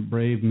our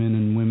brave men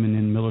and women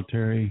in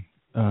military,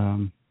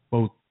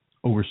 both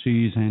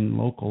overseas and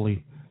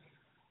locally.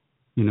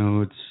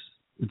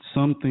 It's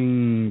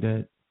something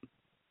that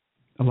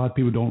a lot of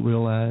people don't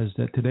realize,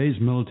 that today's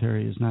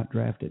military is not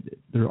drafted.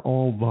 They're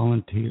all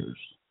volunteers,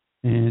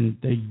 and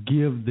they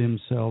give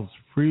themselves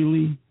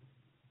freely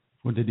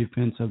for the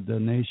defense of the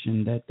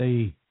nation that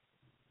they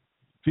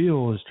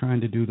feel is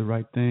trying to do the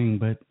right thing.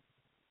 But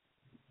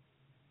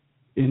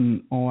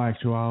in all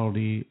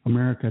actuality,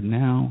 America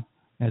now,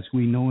 as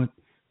we know it,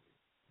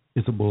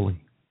 is a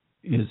bully,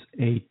 is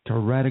a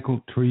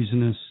tyrannical,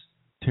 treasonous,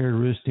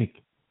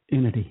 terroristic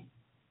entity.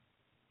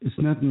 It's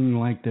nothing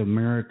like the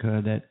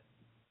America that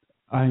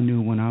I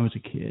knew when I was a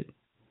kid.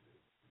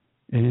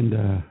 And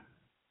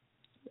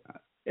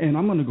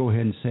I'm going to go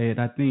ahead and say it.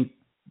 I think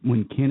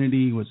when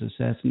Kennedy was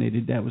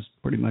assassinated, that was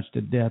pretty much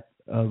the death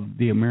of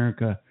the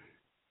America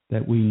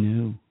that we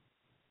knew.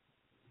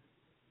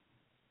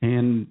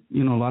 And,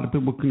 you know, a lot of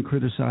people can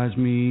criticize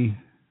me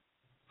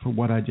for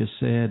what I just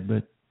said,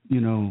 but,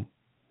 you know,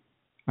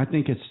 I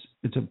think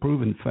it's a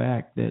proven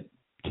fact that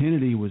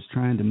Kennedy was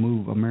trying to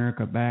move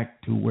America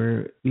back to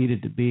where it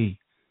needed to be.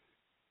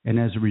 And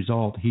as a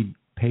result, he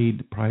paid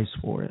the price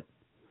for it.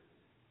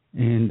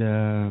 And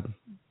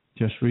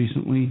just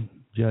recently,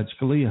 Judge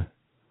SCALIA.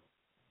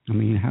 I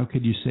mean, how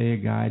could you say a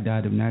guy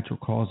died of natural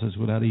causes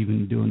without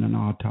even doing an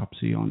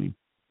autopsy on him?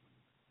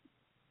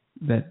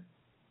 That,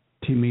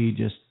 to me,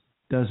 just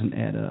doesn't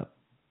add up.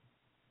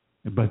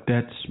 But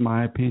that's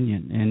my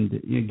opinion. And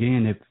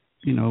again, if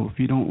you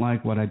don't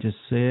like what I just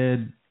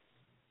said,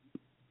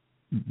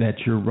 that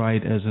you're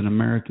right as an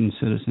American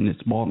citizen.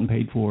 It's bought and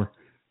paid for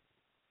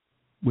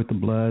with the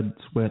blood,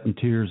 sweat, and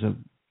tears of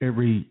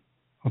every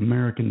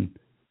American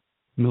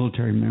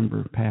military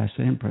member, past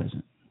and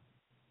present.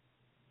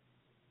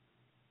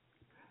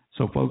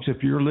 So, folks,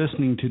 if you're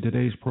listening to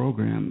today's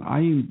program, I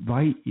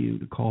invite you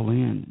to call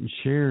in and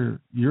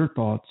share your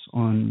thoughts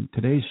on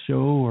today's show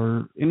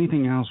or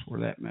anything else for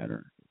that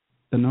matter.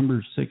 The number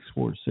is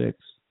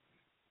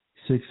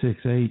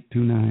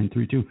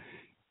 646-668-2932.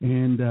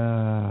 And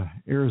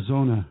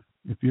Arizona,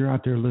 if you're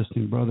out there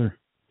listening, brother,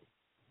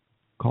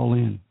 call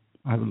in.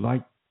 I would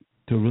like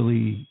to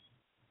really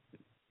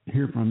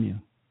hear from you.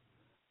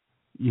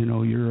 You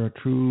know, you're a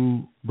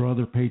true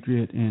brother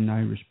patriot, and I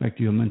respect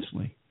you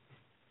immensely.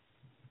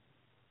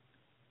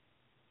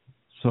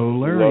 So,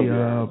 Larry,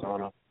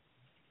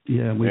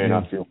 yeah, we do.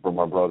 I feel for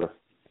my brother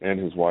and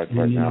his wife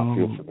right now. I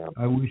feel for them.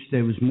 I wish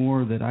there was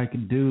more that I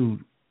could do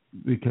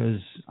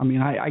because, I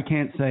mean, I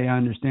can't say I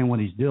understand what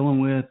he's dealing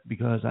with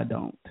because I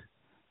don't.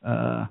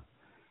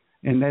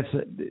 And that's,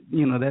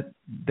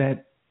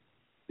 that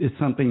is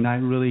something I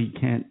really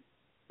can't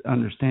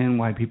understand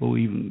why people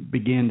even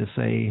begin to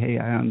say, hey,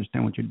 I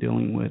understand what you're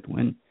dealing with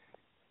when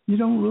you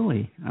don't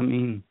really. I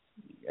mean,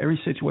 every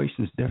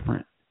situation is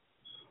different.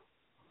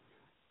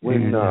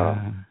 When,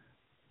 go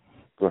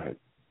ahead.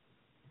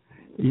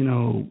 You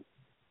know,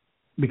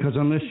 because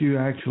unless you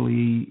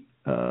actually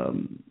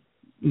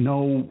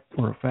know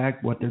for a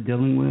fact what they're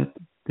dealing with,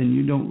 then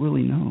you don't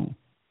really know.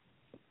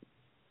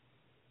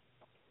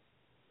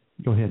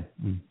 Go ahead.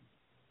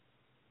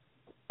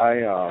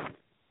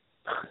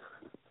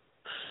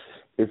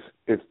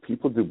 If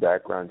people do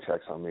background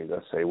checks on me,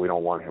 they'll say we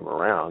don't want him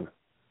around,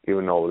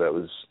 even though that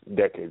was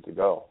decades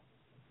ago.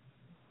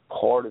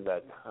 Part of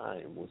that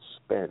time was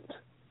spent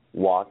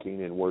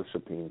walking and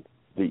worshiping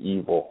the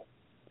evil.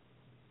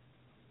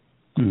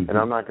 Mm-hmm. And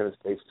I'm not going to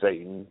say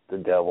Satan, the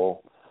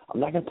devil. I'm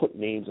not going to put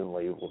names and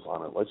labels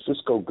on it. Let's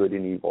just go good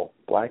and evil.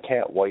 Black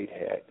hat, white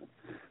hat.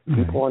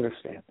 Mm-hmm. People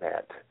understand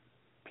that.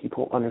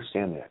 People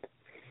understand that.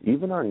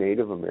 Even our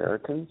Native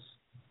Americans,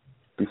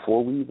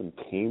 before we even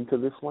came to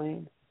this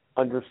land,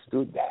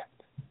 understood that.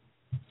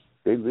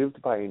 They lived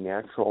by a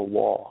natural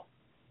law.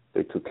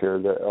 They took care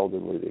of their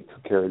elderly. They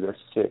took care of their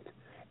sick.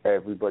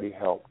 Everybody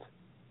helped.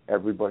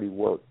 Everybody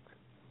worked.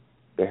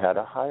 They had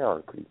a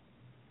hierarchy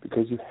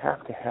because you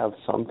have to have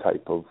some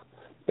type of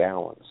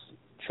balance,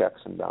 checks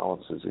and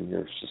balances in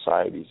your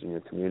societies, in your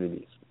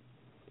communities.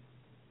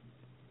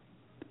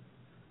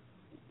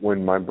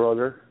 When my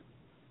brother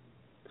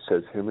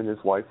says him and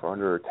his wife are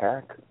under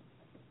attack,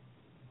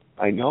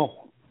 I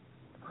know.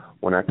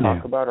 When I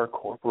talk about our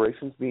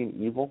corporations being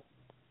evil,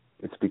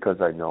 it's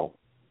because I know.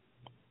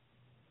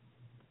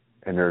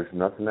 And there's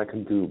nothing I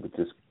can do but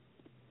just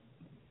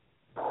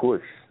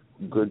push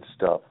good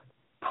stuff,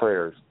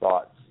 prayers,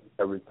 thoughts,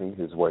 everything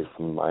his way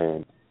from my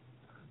end.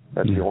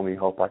 That's the only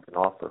help I can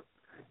offer.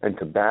 And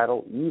to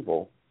battle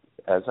evil,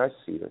 as I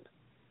see it,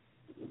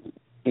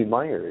 in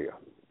my area.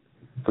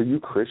 For you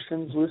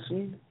Christians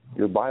listening,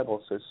 your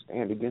Bible says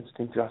stand against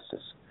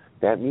injustice.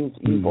 That means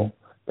evil.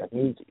 That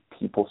means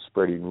people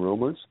spreading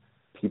rumors,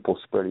 people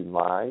spreading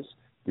lies,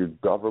 your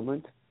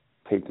government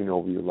taking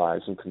over your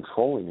lives and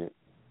controlling it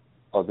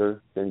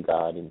other than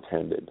God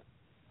intended.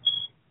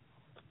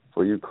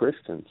 For you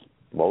Christians,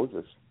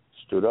 Moses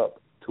stood up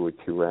to a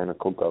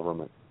tyrannical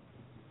government.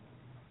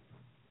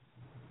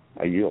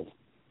 I yield.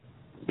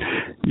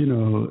 You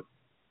know,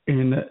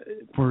 and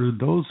for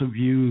those of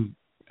you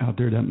out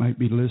there that might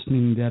be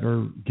listening that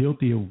are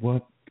guilty of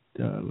what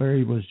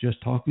Larry was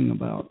just talking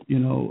about, you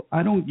know,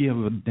 I don't give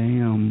a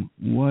damn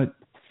what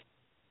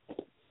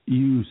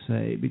you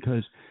say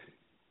because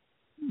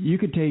you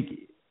could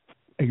take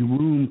a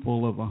room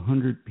full of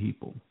 100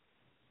 people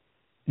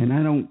and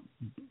I don't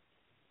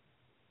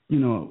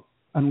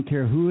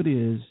care who it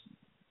is.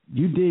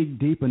 You dig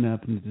deep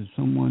enough into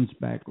someone's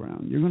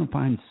background, you're going to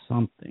find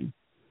something.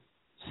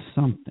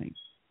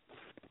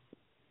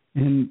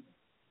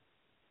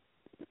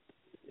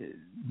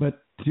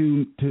 But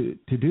to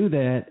do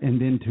that and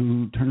then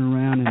to turn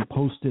around and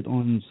post it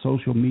on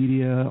social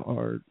media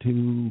or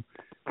to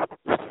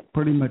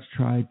pretty much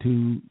try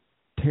to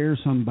tear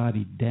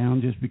somebody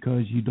down just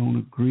because you don't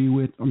agree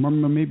with, or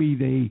maybe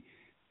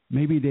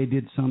they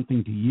did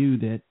something to you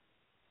that,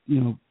 you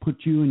know,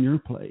 put you in your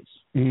place,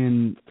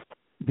 and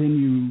then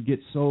you get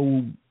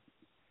so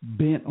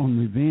bent on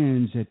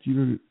revenge that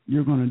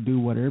you're going to do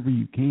whatever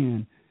you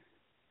can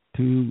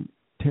to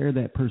tear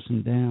that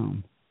person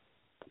down.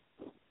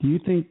 Do you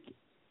think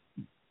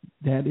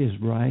that is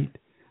right?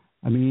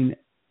 I mean,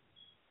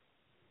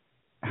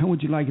 how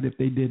would you like it if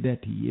they did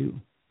that to you?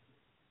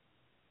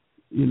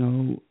 You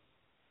know,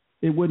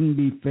 it wouldn't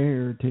be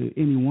fair to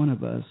any one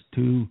of us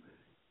to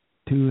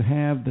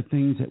have the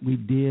things that we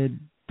did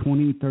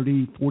 20,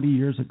 30, 40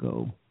 years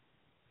ago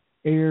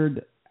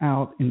aired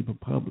out in the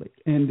public.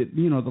 And,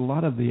 you know, a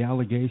lot of the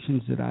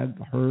allegations that I've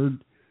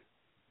heard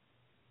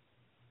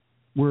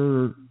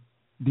were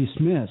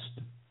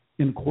dismissed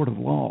in a court of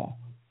law.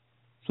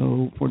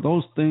 So for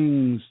those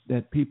things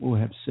that people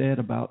have said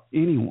about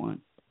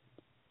anyone,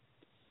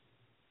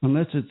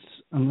 unless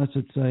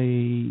it's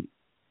a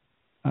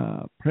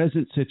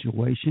present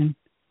situation,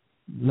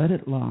 let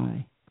it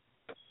lie.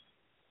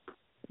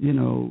 You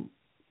know,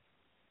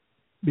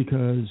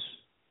 because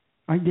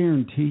I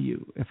guarantee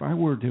you, if I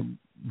were to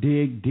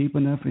dig deep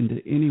enough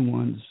into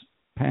anyone's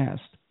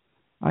past,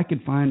 I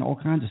could find all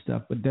kinds of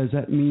stuff. But does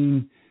that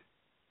mean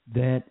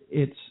that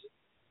it's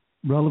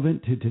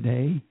relevant to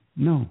today?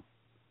 No.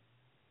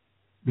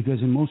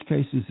 Because in most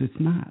cases, it's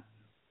not.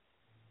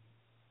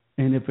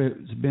 And if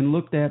it's been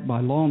looked at by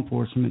law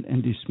enforcement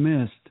and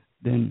dismissed,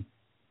 then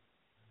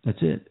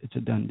that's it. It's a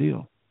done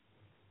deal.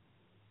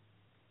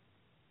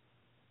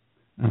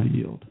 I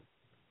yield.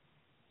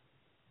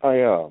 I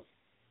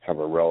have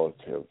a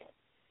relative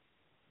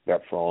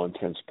that, for all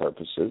intents and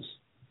purposes,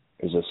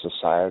 is a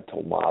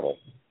societal model.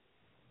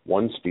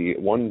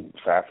 One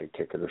traffic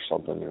ticket or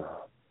something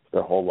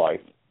their whole life.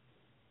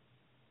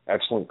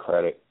 Excellent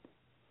credit.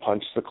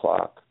 Punch the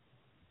clock.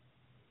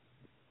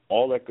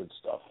 All that good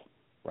stuff,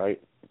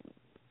 right?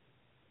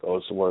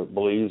 Goes to work,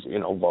 believes,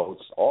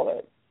 votes, all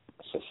that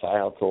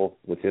societal,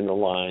 within the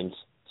lines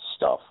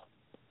stuff.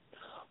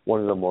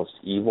 One of the most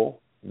evil,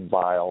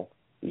 vile,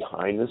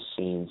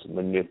 behind-the-scenes,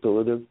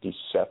 manipulative,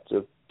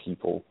 deceptive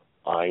people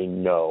I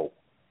know.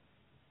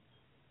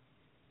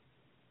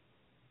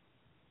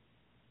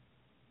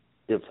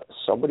 If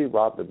somebody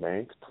robbed a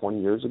bank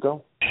 20 years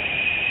ago,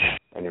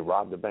 and they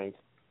robbed the bank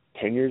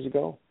 10 years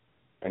ago,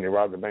 and they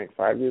robbed the bank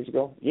 5 years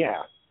ago,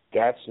 yeah,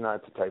 that's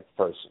not the type of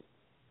person.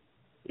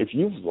 If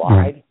you've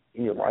lied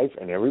in your life,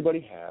 and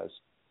everybody has,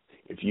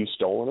 if you've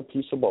stolen a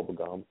piece of bubble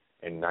gum,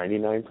 and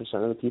 99%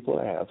 of the people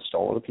that have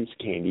stolen a piece of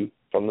candy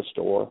from the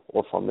store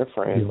or from their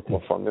friend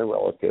or from their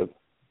relative,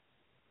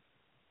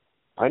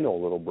 I know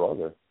a little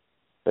brother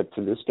that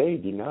to this day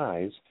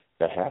denies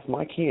that half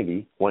my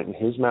candy went in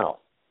his mouth.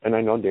 And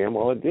I know damn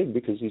well it did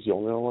because he's the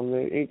only one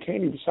that ate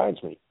candy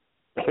besides me.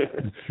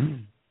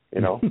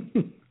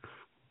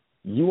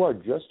 You are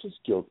just as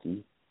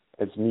guilty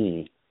as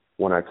me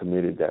when I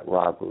committed that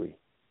robbery,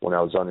 when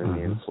I was under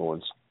the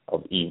influence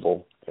of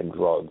evil and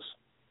drugs.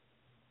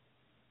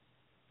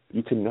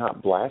 You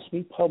cannot blast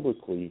me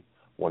publicly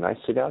when I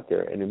sit out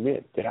there and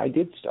admit that I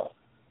did stuff.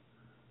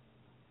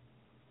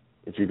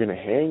 If you're going to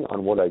hang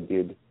on what I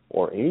did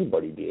or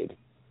anybody did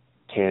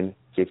 10,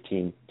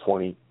 15,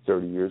 20,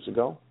 30 years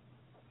ago,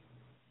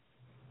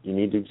 you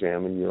need to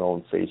examine your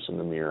own face in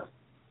the mirror.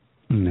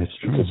 That's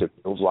true. Because if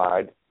you've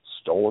lied,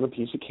 stolen a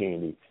piece of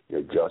candy,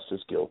 you're just as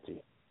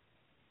guilty.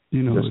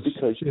 Just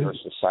because your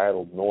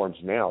societal norms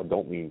now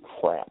don't mean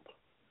crap.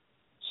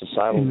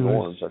 Societal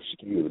norms are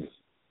skewed.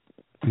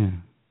 Yeah.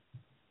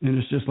 And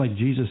it's just like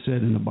Jesus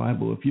said in the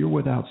Bible, if you're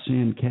without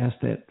sin,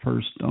 cast that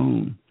first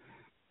stone.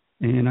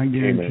 And I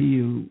guarantee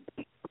you,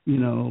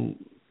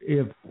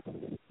 if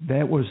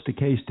that was the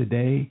case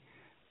today,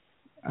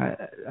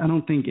 I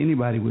don't think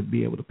anybody would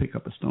be able to pick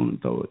up a stone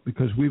and throw it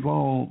because we've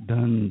all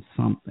done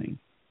something.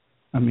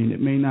 I mean, it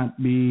may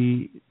not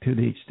be to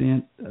the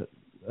extent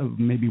of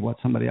maybe what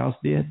somebody else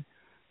did,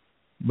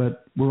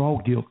 but we're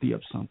all guilty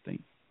of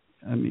something.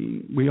 I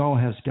mean, we all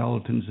have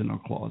skeletons in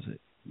our closet,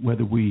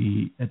 whether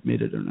we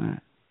admit it or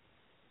not.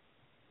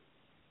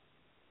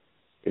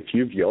 If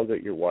you've yelled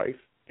at your wife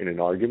in an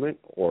argument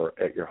or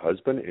at your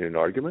husband in an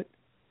argument,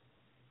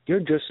 you're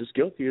just as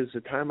guilty as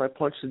the time I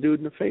punched the dude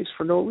in the face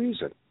for no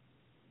reason.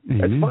 Amen.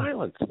 That's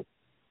violence.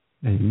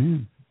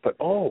 Amen. But,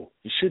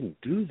 you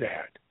shouldn't do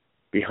that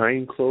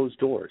behind closed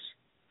doors.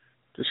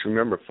 Just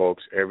remember,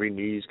 folks, every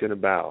knee is going to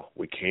bow.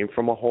 We came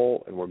from a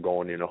hole, and we're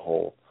going in a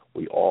hole.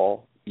 We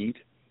all eat,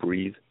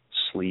 breathe,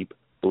 sleep,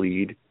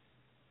 bleed,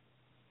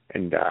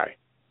 and die.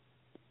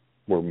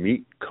 We're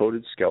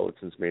meat-coated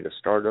skeletons made of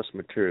stardust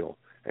material,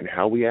 and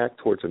how we act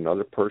towards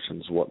another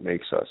person is what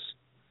makes us.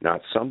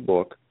 Not some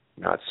book,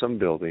 not some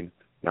building,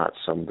 not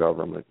some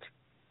government.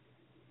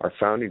 Our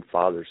founding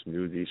fathers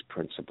knew these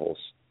principles.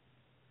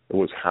 It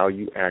was how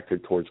you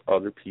acted towards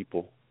other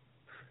people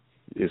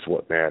is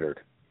what mattered.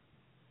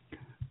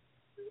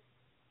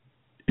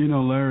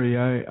 Larry,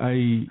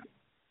 I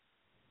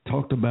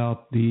talked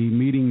about the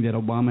meeting that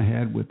Obama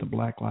had with the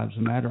Black Lives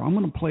Matter. I'm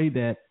going to play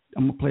that.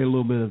 I'm going to play a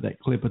little bit of that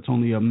clip. It's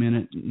only a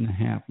minute and a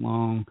half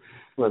long.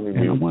 I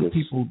want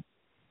people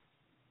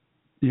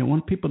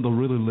to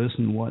really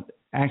listen to what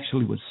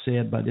actually was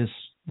said by this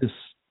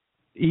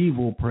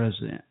evil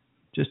president.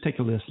 Just take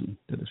a listen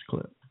to this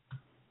clip.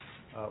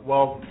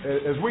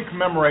 As we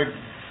commemorate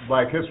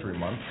Black History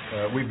Month,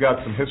 we've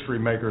got some history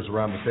makers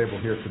around the table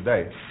here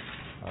today.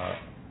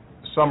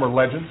 Some are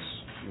legends,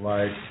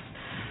 like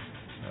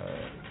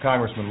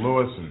Congressman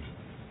Lewis and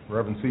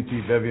Reverend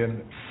C.T.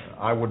 Vivian.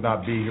 I would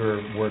not be here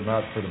were it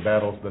not for the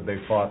battles that they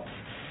fought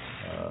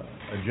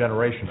a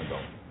generation ago.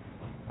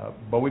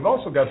 But we've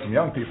also got some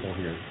young people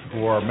here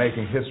who are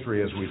making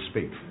history as we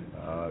speak.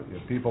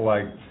 People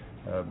like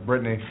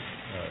Brittany,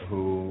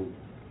 who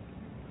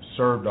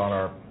served on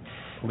our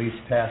police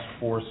task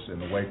force in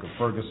the wake of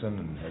Ferguson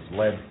and has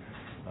led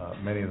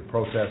many of the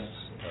protests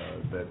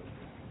that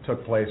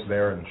took place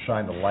there and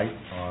shined a light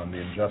on the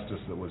injustice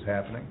that was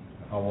happening.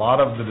 A lot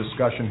of the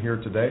discussion here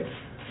today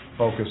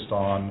focused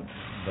on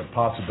the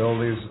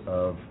possibilities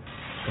of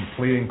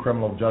completing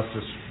criminal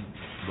justice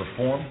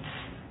reform.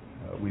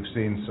 We've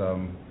seen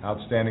some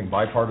outstanding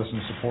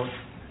bipartisan support,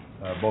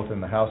 both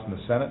in the House and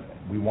the Senate.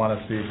 We want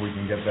to see if we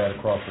can get that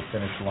across the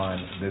finish line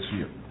this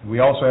year. We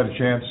also had a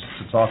chance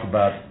to talk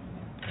about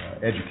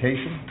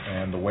education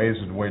and the ways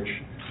in which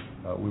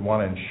we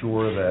want to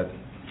ensure that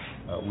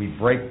we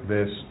break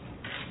this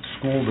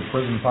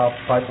school-to-prison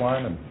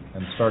pipeline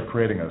and start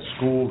creating a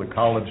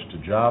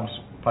school-to-college-to-jobs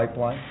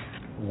pipeline.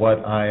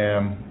 What I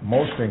am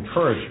most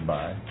encouraged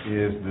by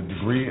is the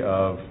degree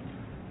of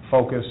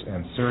focus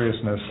and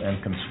seriousness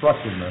and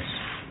constructiveness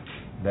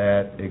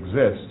that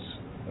exists,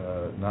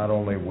 not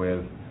only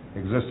with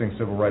existing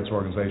civil rights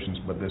organizations,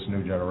 but this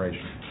new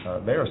generation.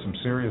 They are some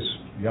serious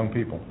young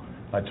people.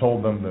 I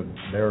told them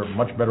that they're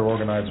much better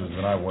organizers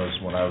than I was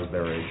when I was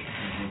their age,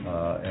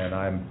 and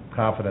I'm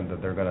confident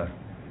that they're going to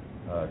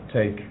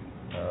take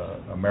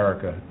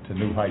America to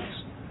new heights.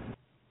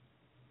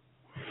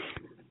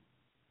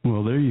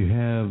 Well, there you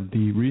have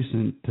the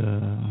recent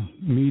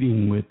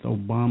meeting with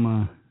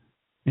Obama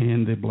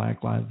and the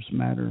Black Lives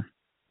Matter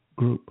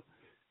group.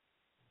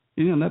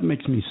 You know, that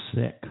makes me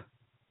sick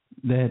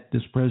that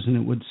this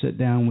president would sit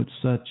down with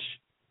such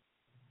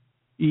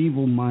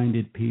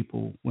evil-minded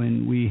people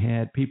when we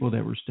had people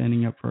that were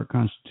standing up for our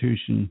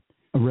Constitution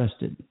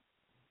arrested.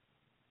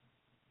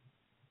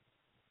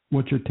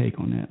 What's your take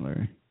on that,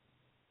 Larry?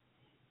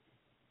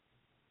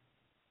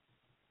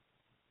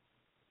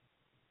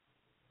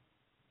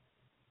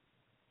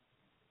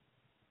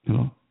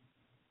 Hello?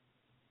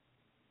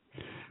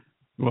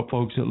 Well,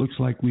 folks, it looks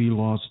like we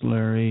lost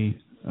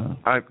Larry.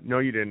 No,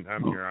 you didn't.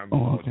 I'm here.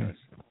 Okay.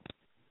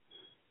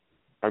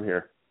 I'm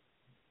here.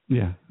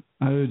 Yeah.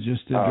 I was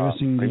just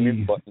addressing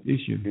the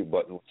issue. The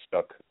button was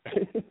stuck.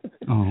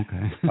 Oh,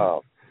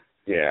 okay.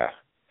 Yeah.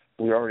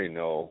 We already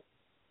know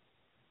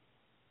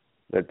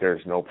that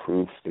there's no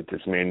proof that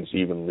this man is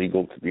even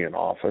legal to be in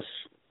office.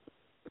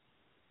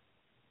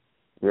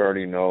 We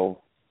already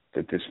know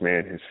that this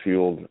man has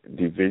fueled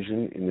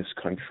division in this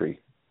country.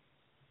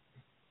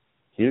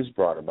 He has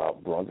brought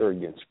about brother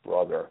against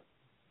brother,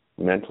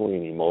 mentally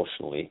and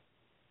emotionally,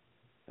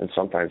 and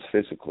sometimes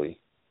physically.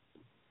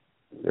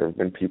 There have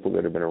been people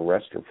that have been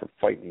arrested for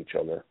fighting each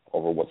other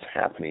over what's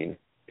happening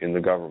in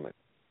the government.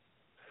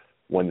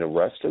 When the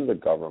rest of the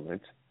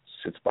government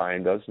sits by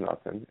and does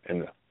nothing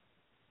and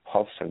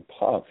huffs and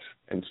puffs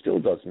and still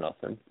does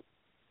nothing,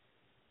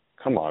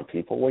 come on,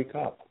 people, wake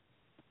up.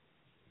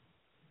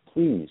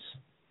 Please.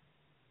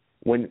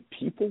 When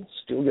people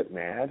still get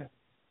mad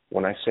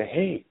when I say,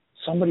 hey,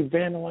 somebody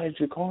vandalized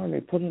your car and they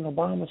put an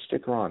Obama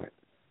sticker on it,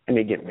 and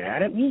they get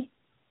mad at me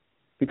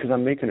because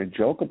I'm making a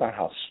joke about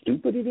how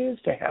stupid it is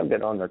to have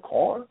that on their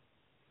car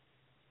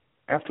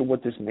after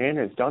what this man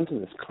has done to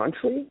this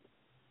country,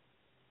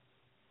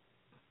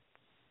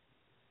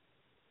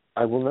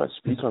 I will not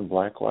speak on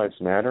Black Lives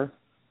Matter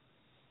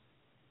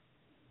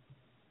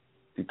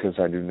because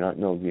I do not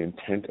know the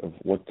intent of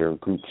what their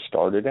group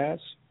started as.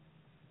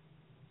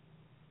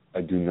 I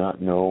do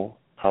not know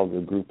how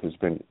the group has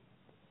been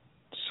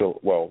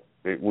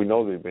we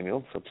know they've been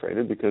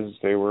infiltrated because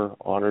they were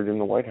honored in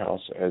the White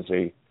House as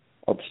a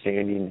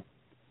upstanding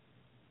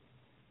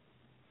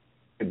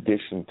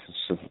addition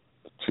to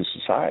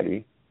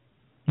society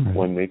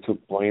when they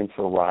took blame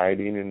for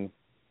rioting and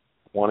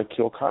want to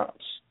kill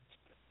cops.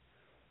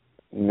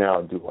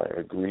 Now, do I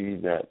agree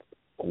that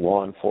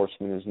law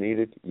enforcement is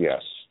needed?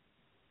 Yes.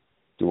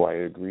 Do I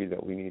agree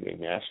that we need a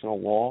national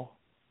law?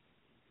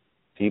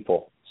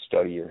 People,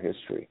 study your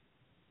history.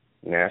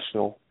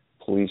 National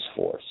police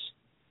force,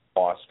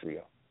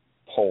 Austria,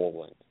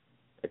 Poland,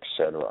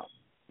 etc.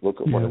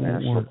 Look at what a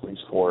national police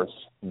force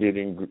did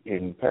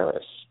in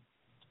Paris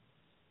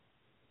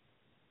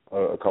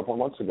a couple of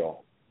months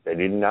ago. They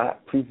did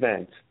not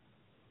prevent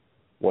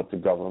what the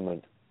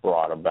government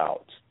brought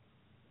about.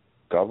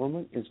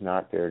 Government is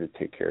not there to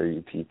take care of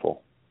you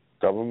people.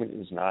 Government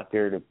is not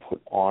there to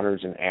put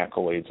honors and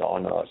accolades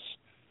on us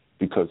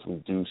because we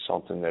do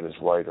something that is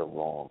right or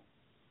wrong.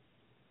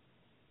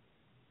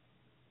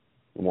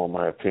 You want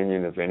my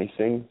opinion of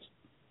anything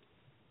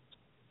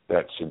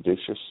that's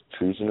seditious,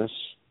 treasonous,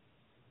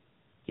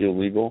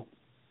 illegal?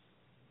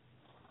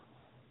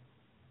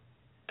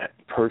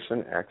 A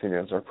person acting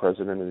as our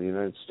President of the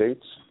United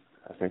States?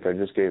 I think I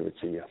just gave it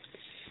to you.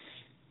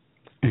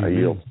 I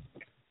yield.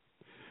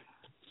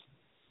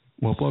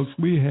 Well, folks,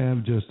 we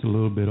have just a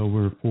little bit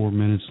over 4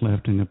 minutes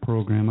left in the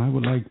program. I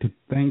would like to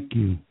thank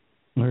you,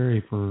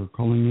 Larry, for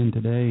calling in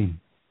today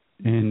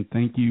And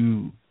thank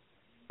you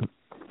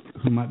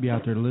who might be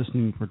out there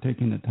listening for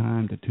taking the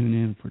time to tune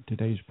in for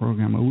today's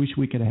program. I wish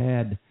we could have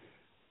had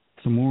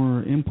some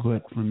more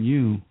input from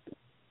you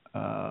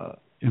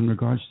in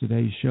regards to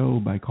today's show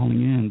by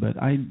calling in,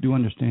 but I do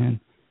understand,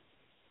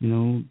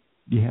 you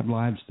have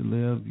lives to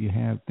live, you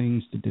have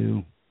things to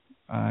do.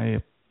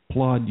 I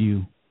applaud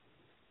you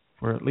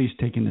for at least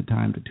taking the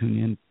time to tune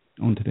in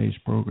on today's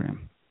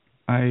program.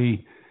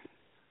 I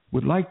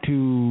would like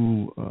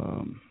to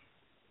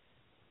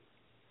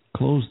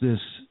close this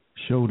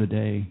show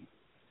today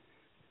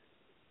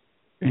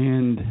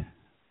and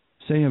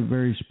say a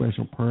very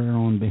special prayer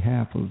on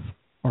behalf of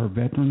our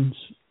veterans,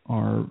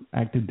 our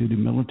active duty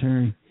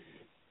military,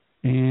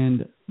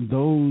 and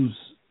those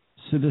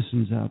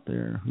citizens out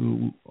there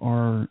who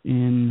are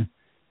in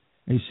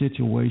a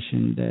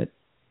situation that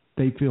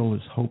they feel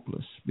is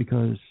hopeless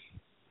because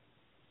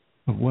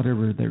of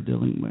whatever they're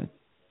dealing with.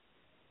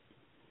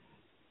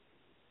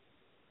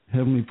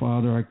 Heavenly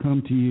Father, I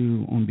come to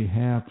you on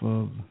behalf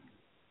of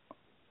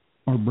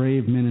our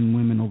brave men and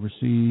women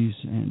overseas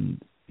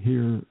and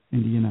here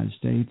in the United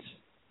States.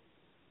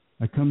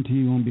 I come to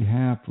you on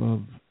behalf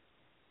of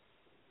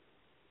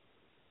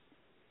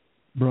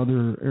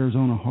Brother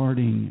Arizona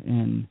Harding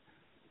and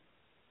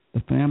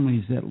the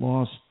families that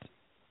lost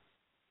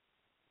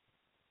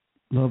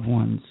loved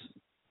ones,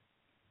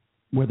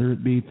 whether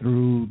it be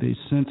through the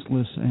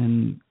senseless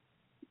and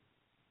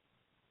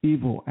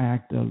evil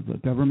act of the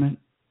government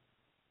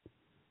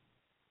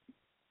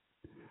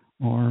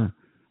or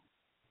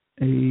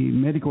a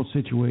medical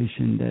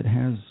situation that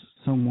has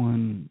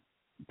someone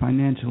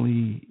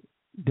financially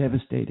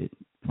devastated.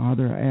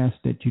 Father, I ask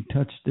that you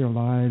touch their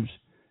lives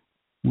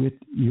with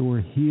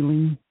your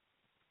healing,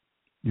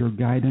 your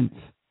guidance,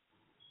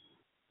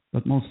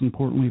 but most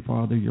importantly,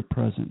 Father, your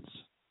presence,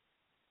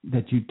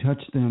 that you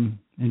touch them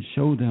and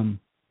show them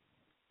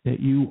that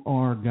you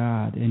are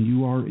God and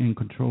you are in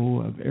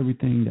control of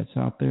everything that's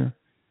out there,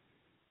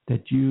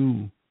 that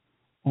you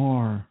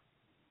are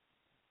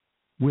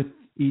with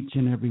each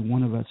and every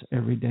one of us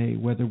every day,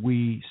 whether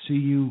we see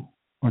you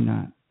or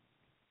not.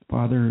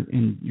 Father,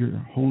 in your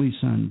holy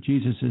Son,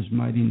 Jesus'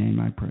 mighty name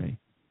I pray.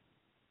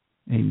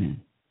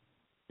 Amen.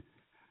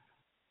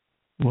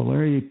 Well,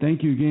 Larry,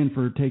 thank you again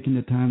for taking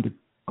the time to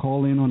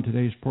call in on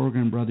today's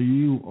program, brother.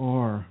 You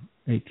are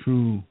a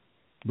true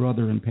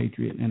brother and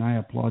patriot, and I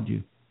applaud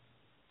you.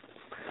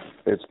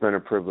 It's been a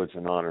privilege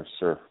and honor,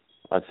 sir.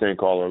 I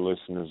thank all our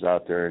listeners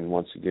out there, and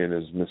once again,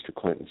 as Mr.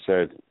 Clinton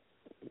said,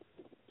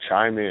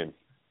 chime in.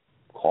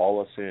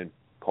 Call us in.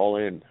 Call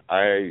in.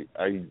 I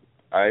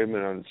am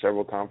on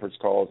several conference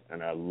calls,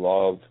 and I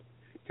love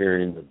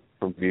hearing the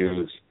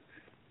reviews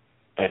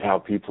and how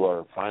people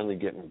are finally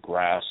getting a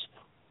grasp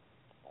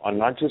on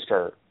not just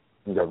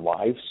their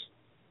lives,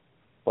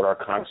 but our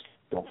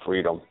constitutional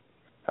freedom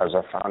as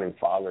our founding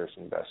fathers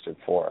invested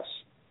for us.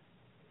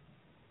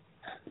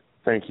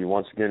 Thank you.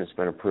 Once again, it's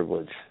been a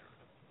privilege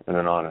and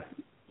an honor.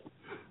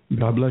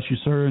 God bless you,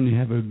 sir, and you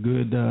have a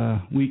good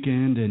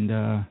weekend, and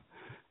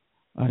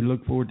I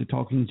look forward to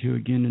talking to you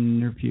again in the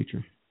near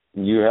future.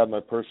 You have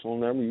my personal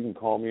number. You can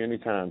call me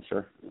anytime,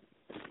 sir.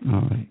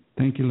 All right.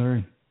 Thank you,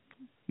 Larry.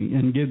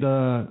 And give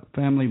the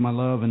family my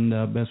love and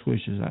best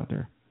wishes out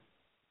there.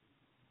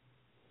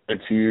 And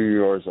to you,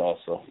 yours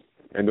also.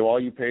 And to all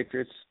you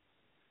Patriots,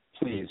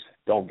 please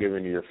don't give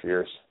in to your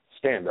fears.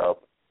 Stand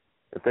up.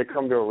 If they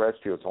come to arrest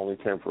you, it's only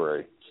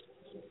temporary.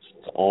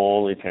 It's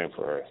only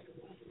temporary.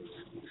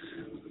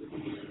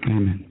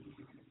 Amen.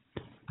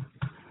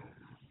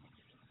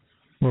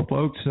 Well,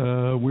 folks,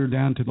 we're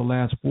down to the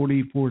last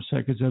 44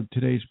 seconds of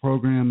today's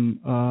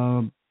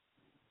program.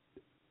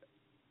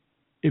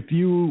 If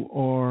you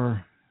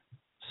are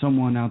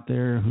someone out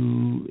there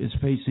who is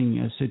facing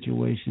a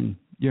situation,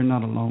 you're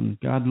not alone.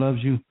 God loves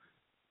you,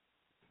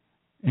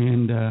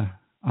 and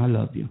I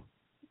love you.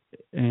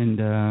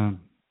 And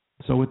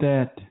so with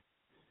that,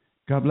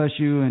 God bless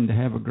you, and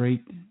have a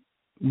great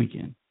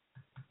weekend.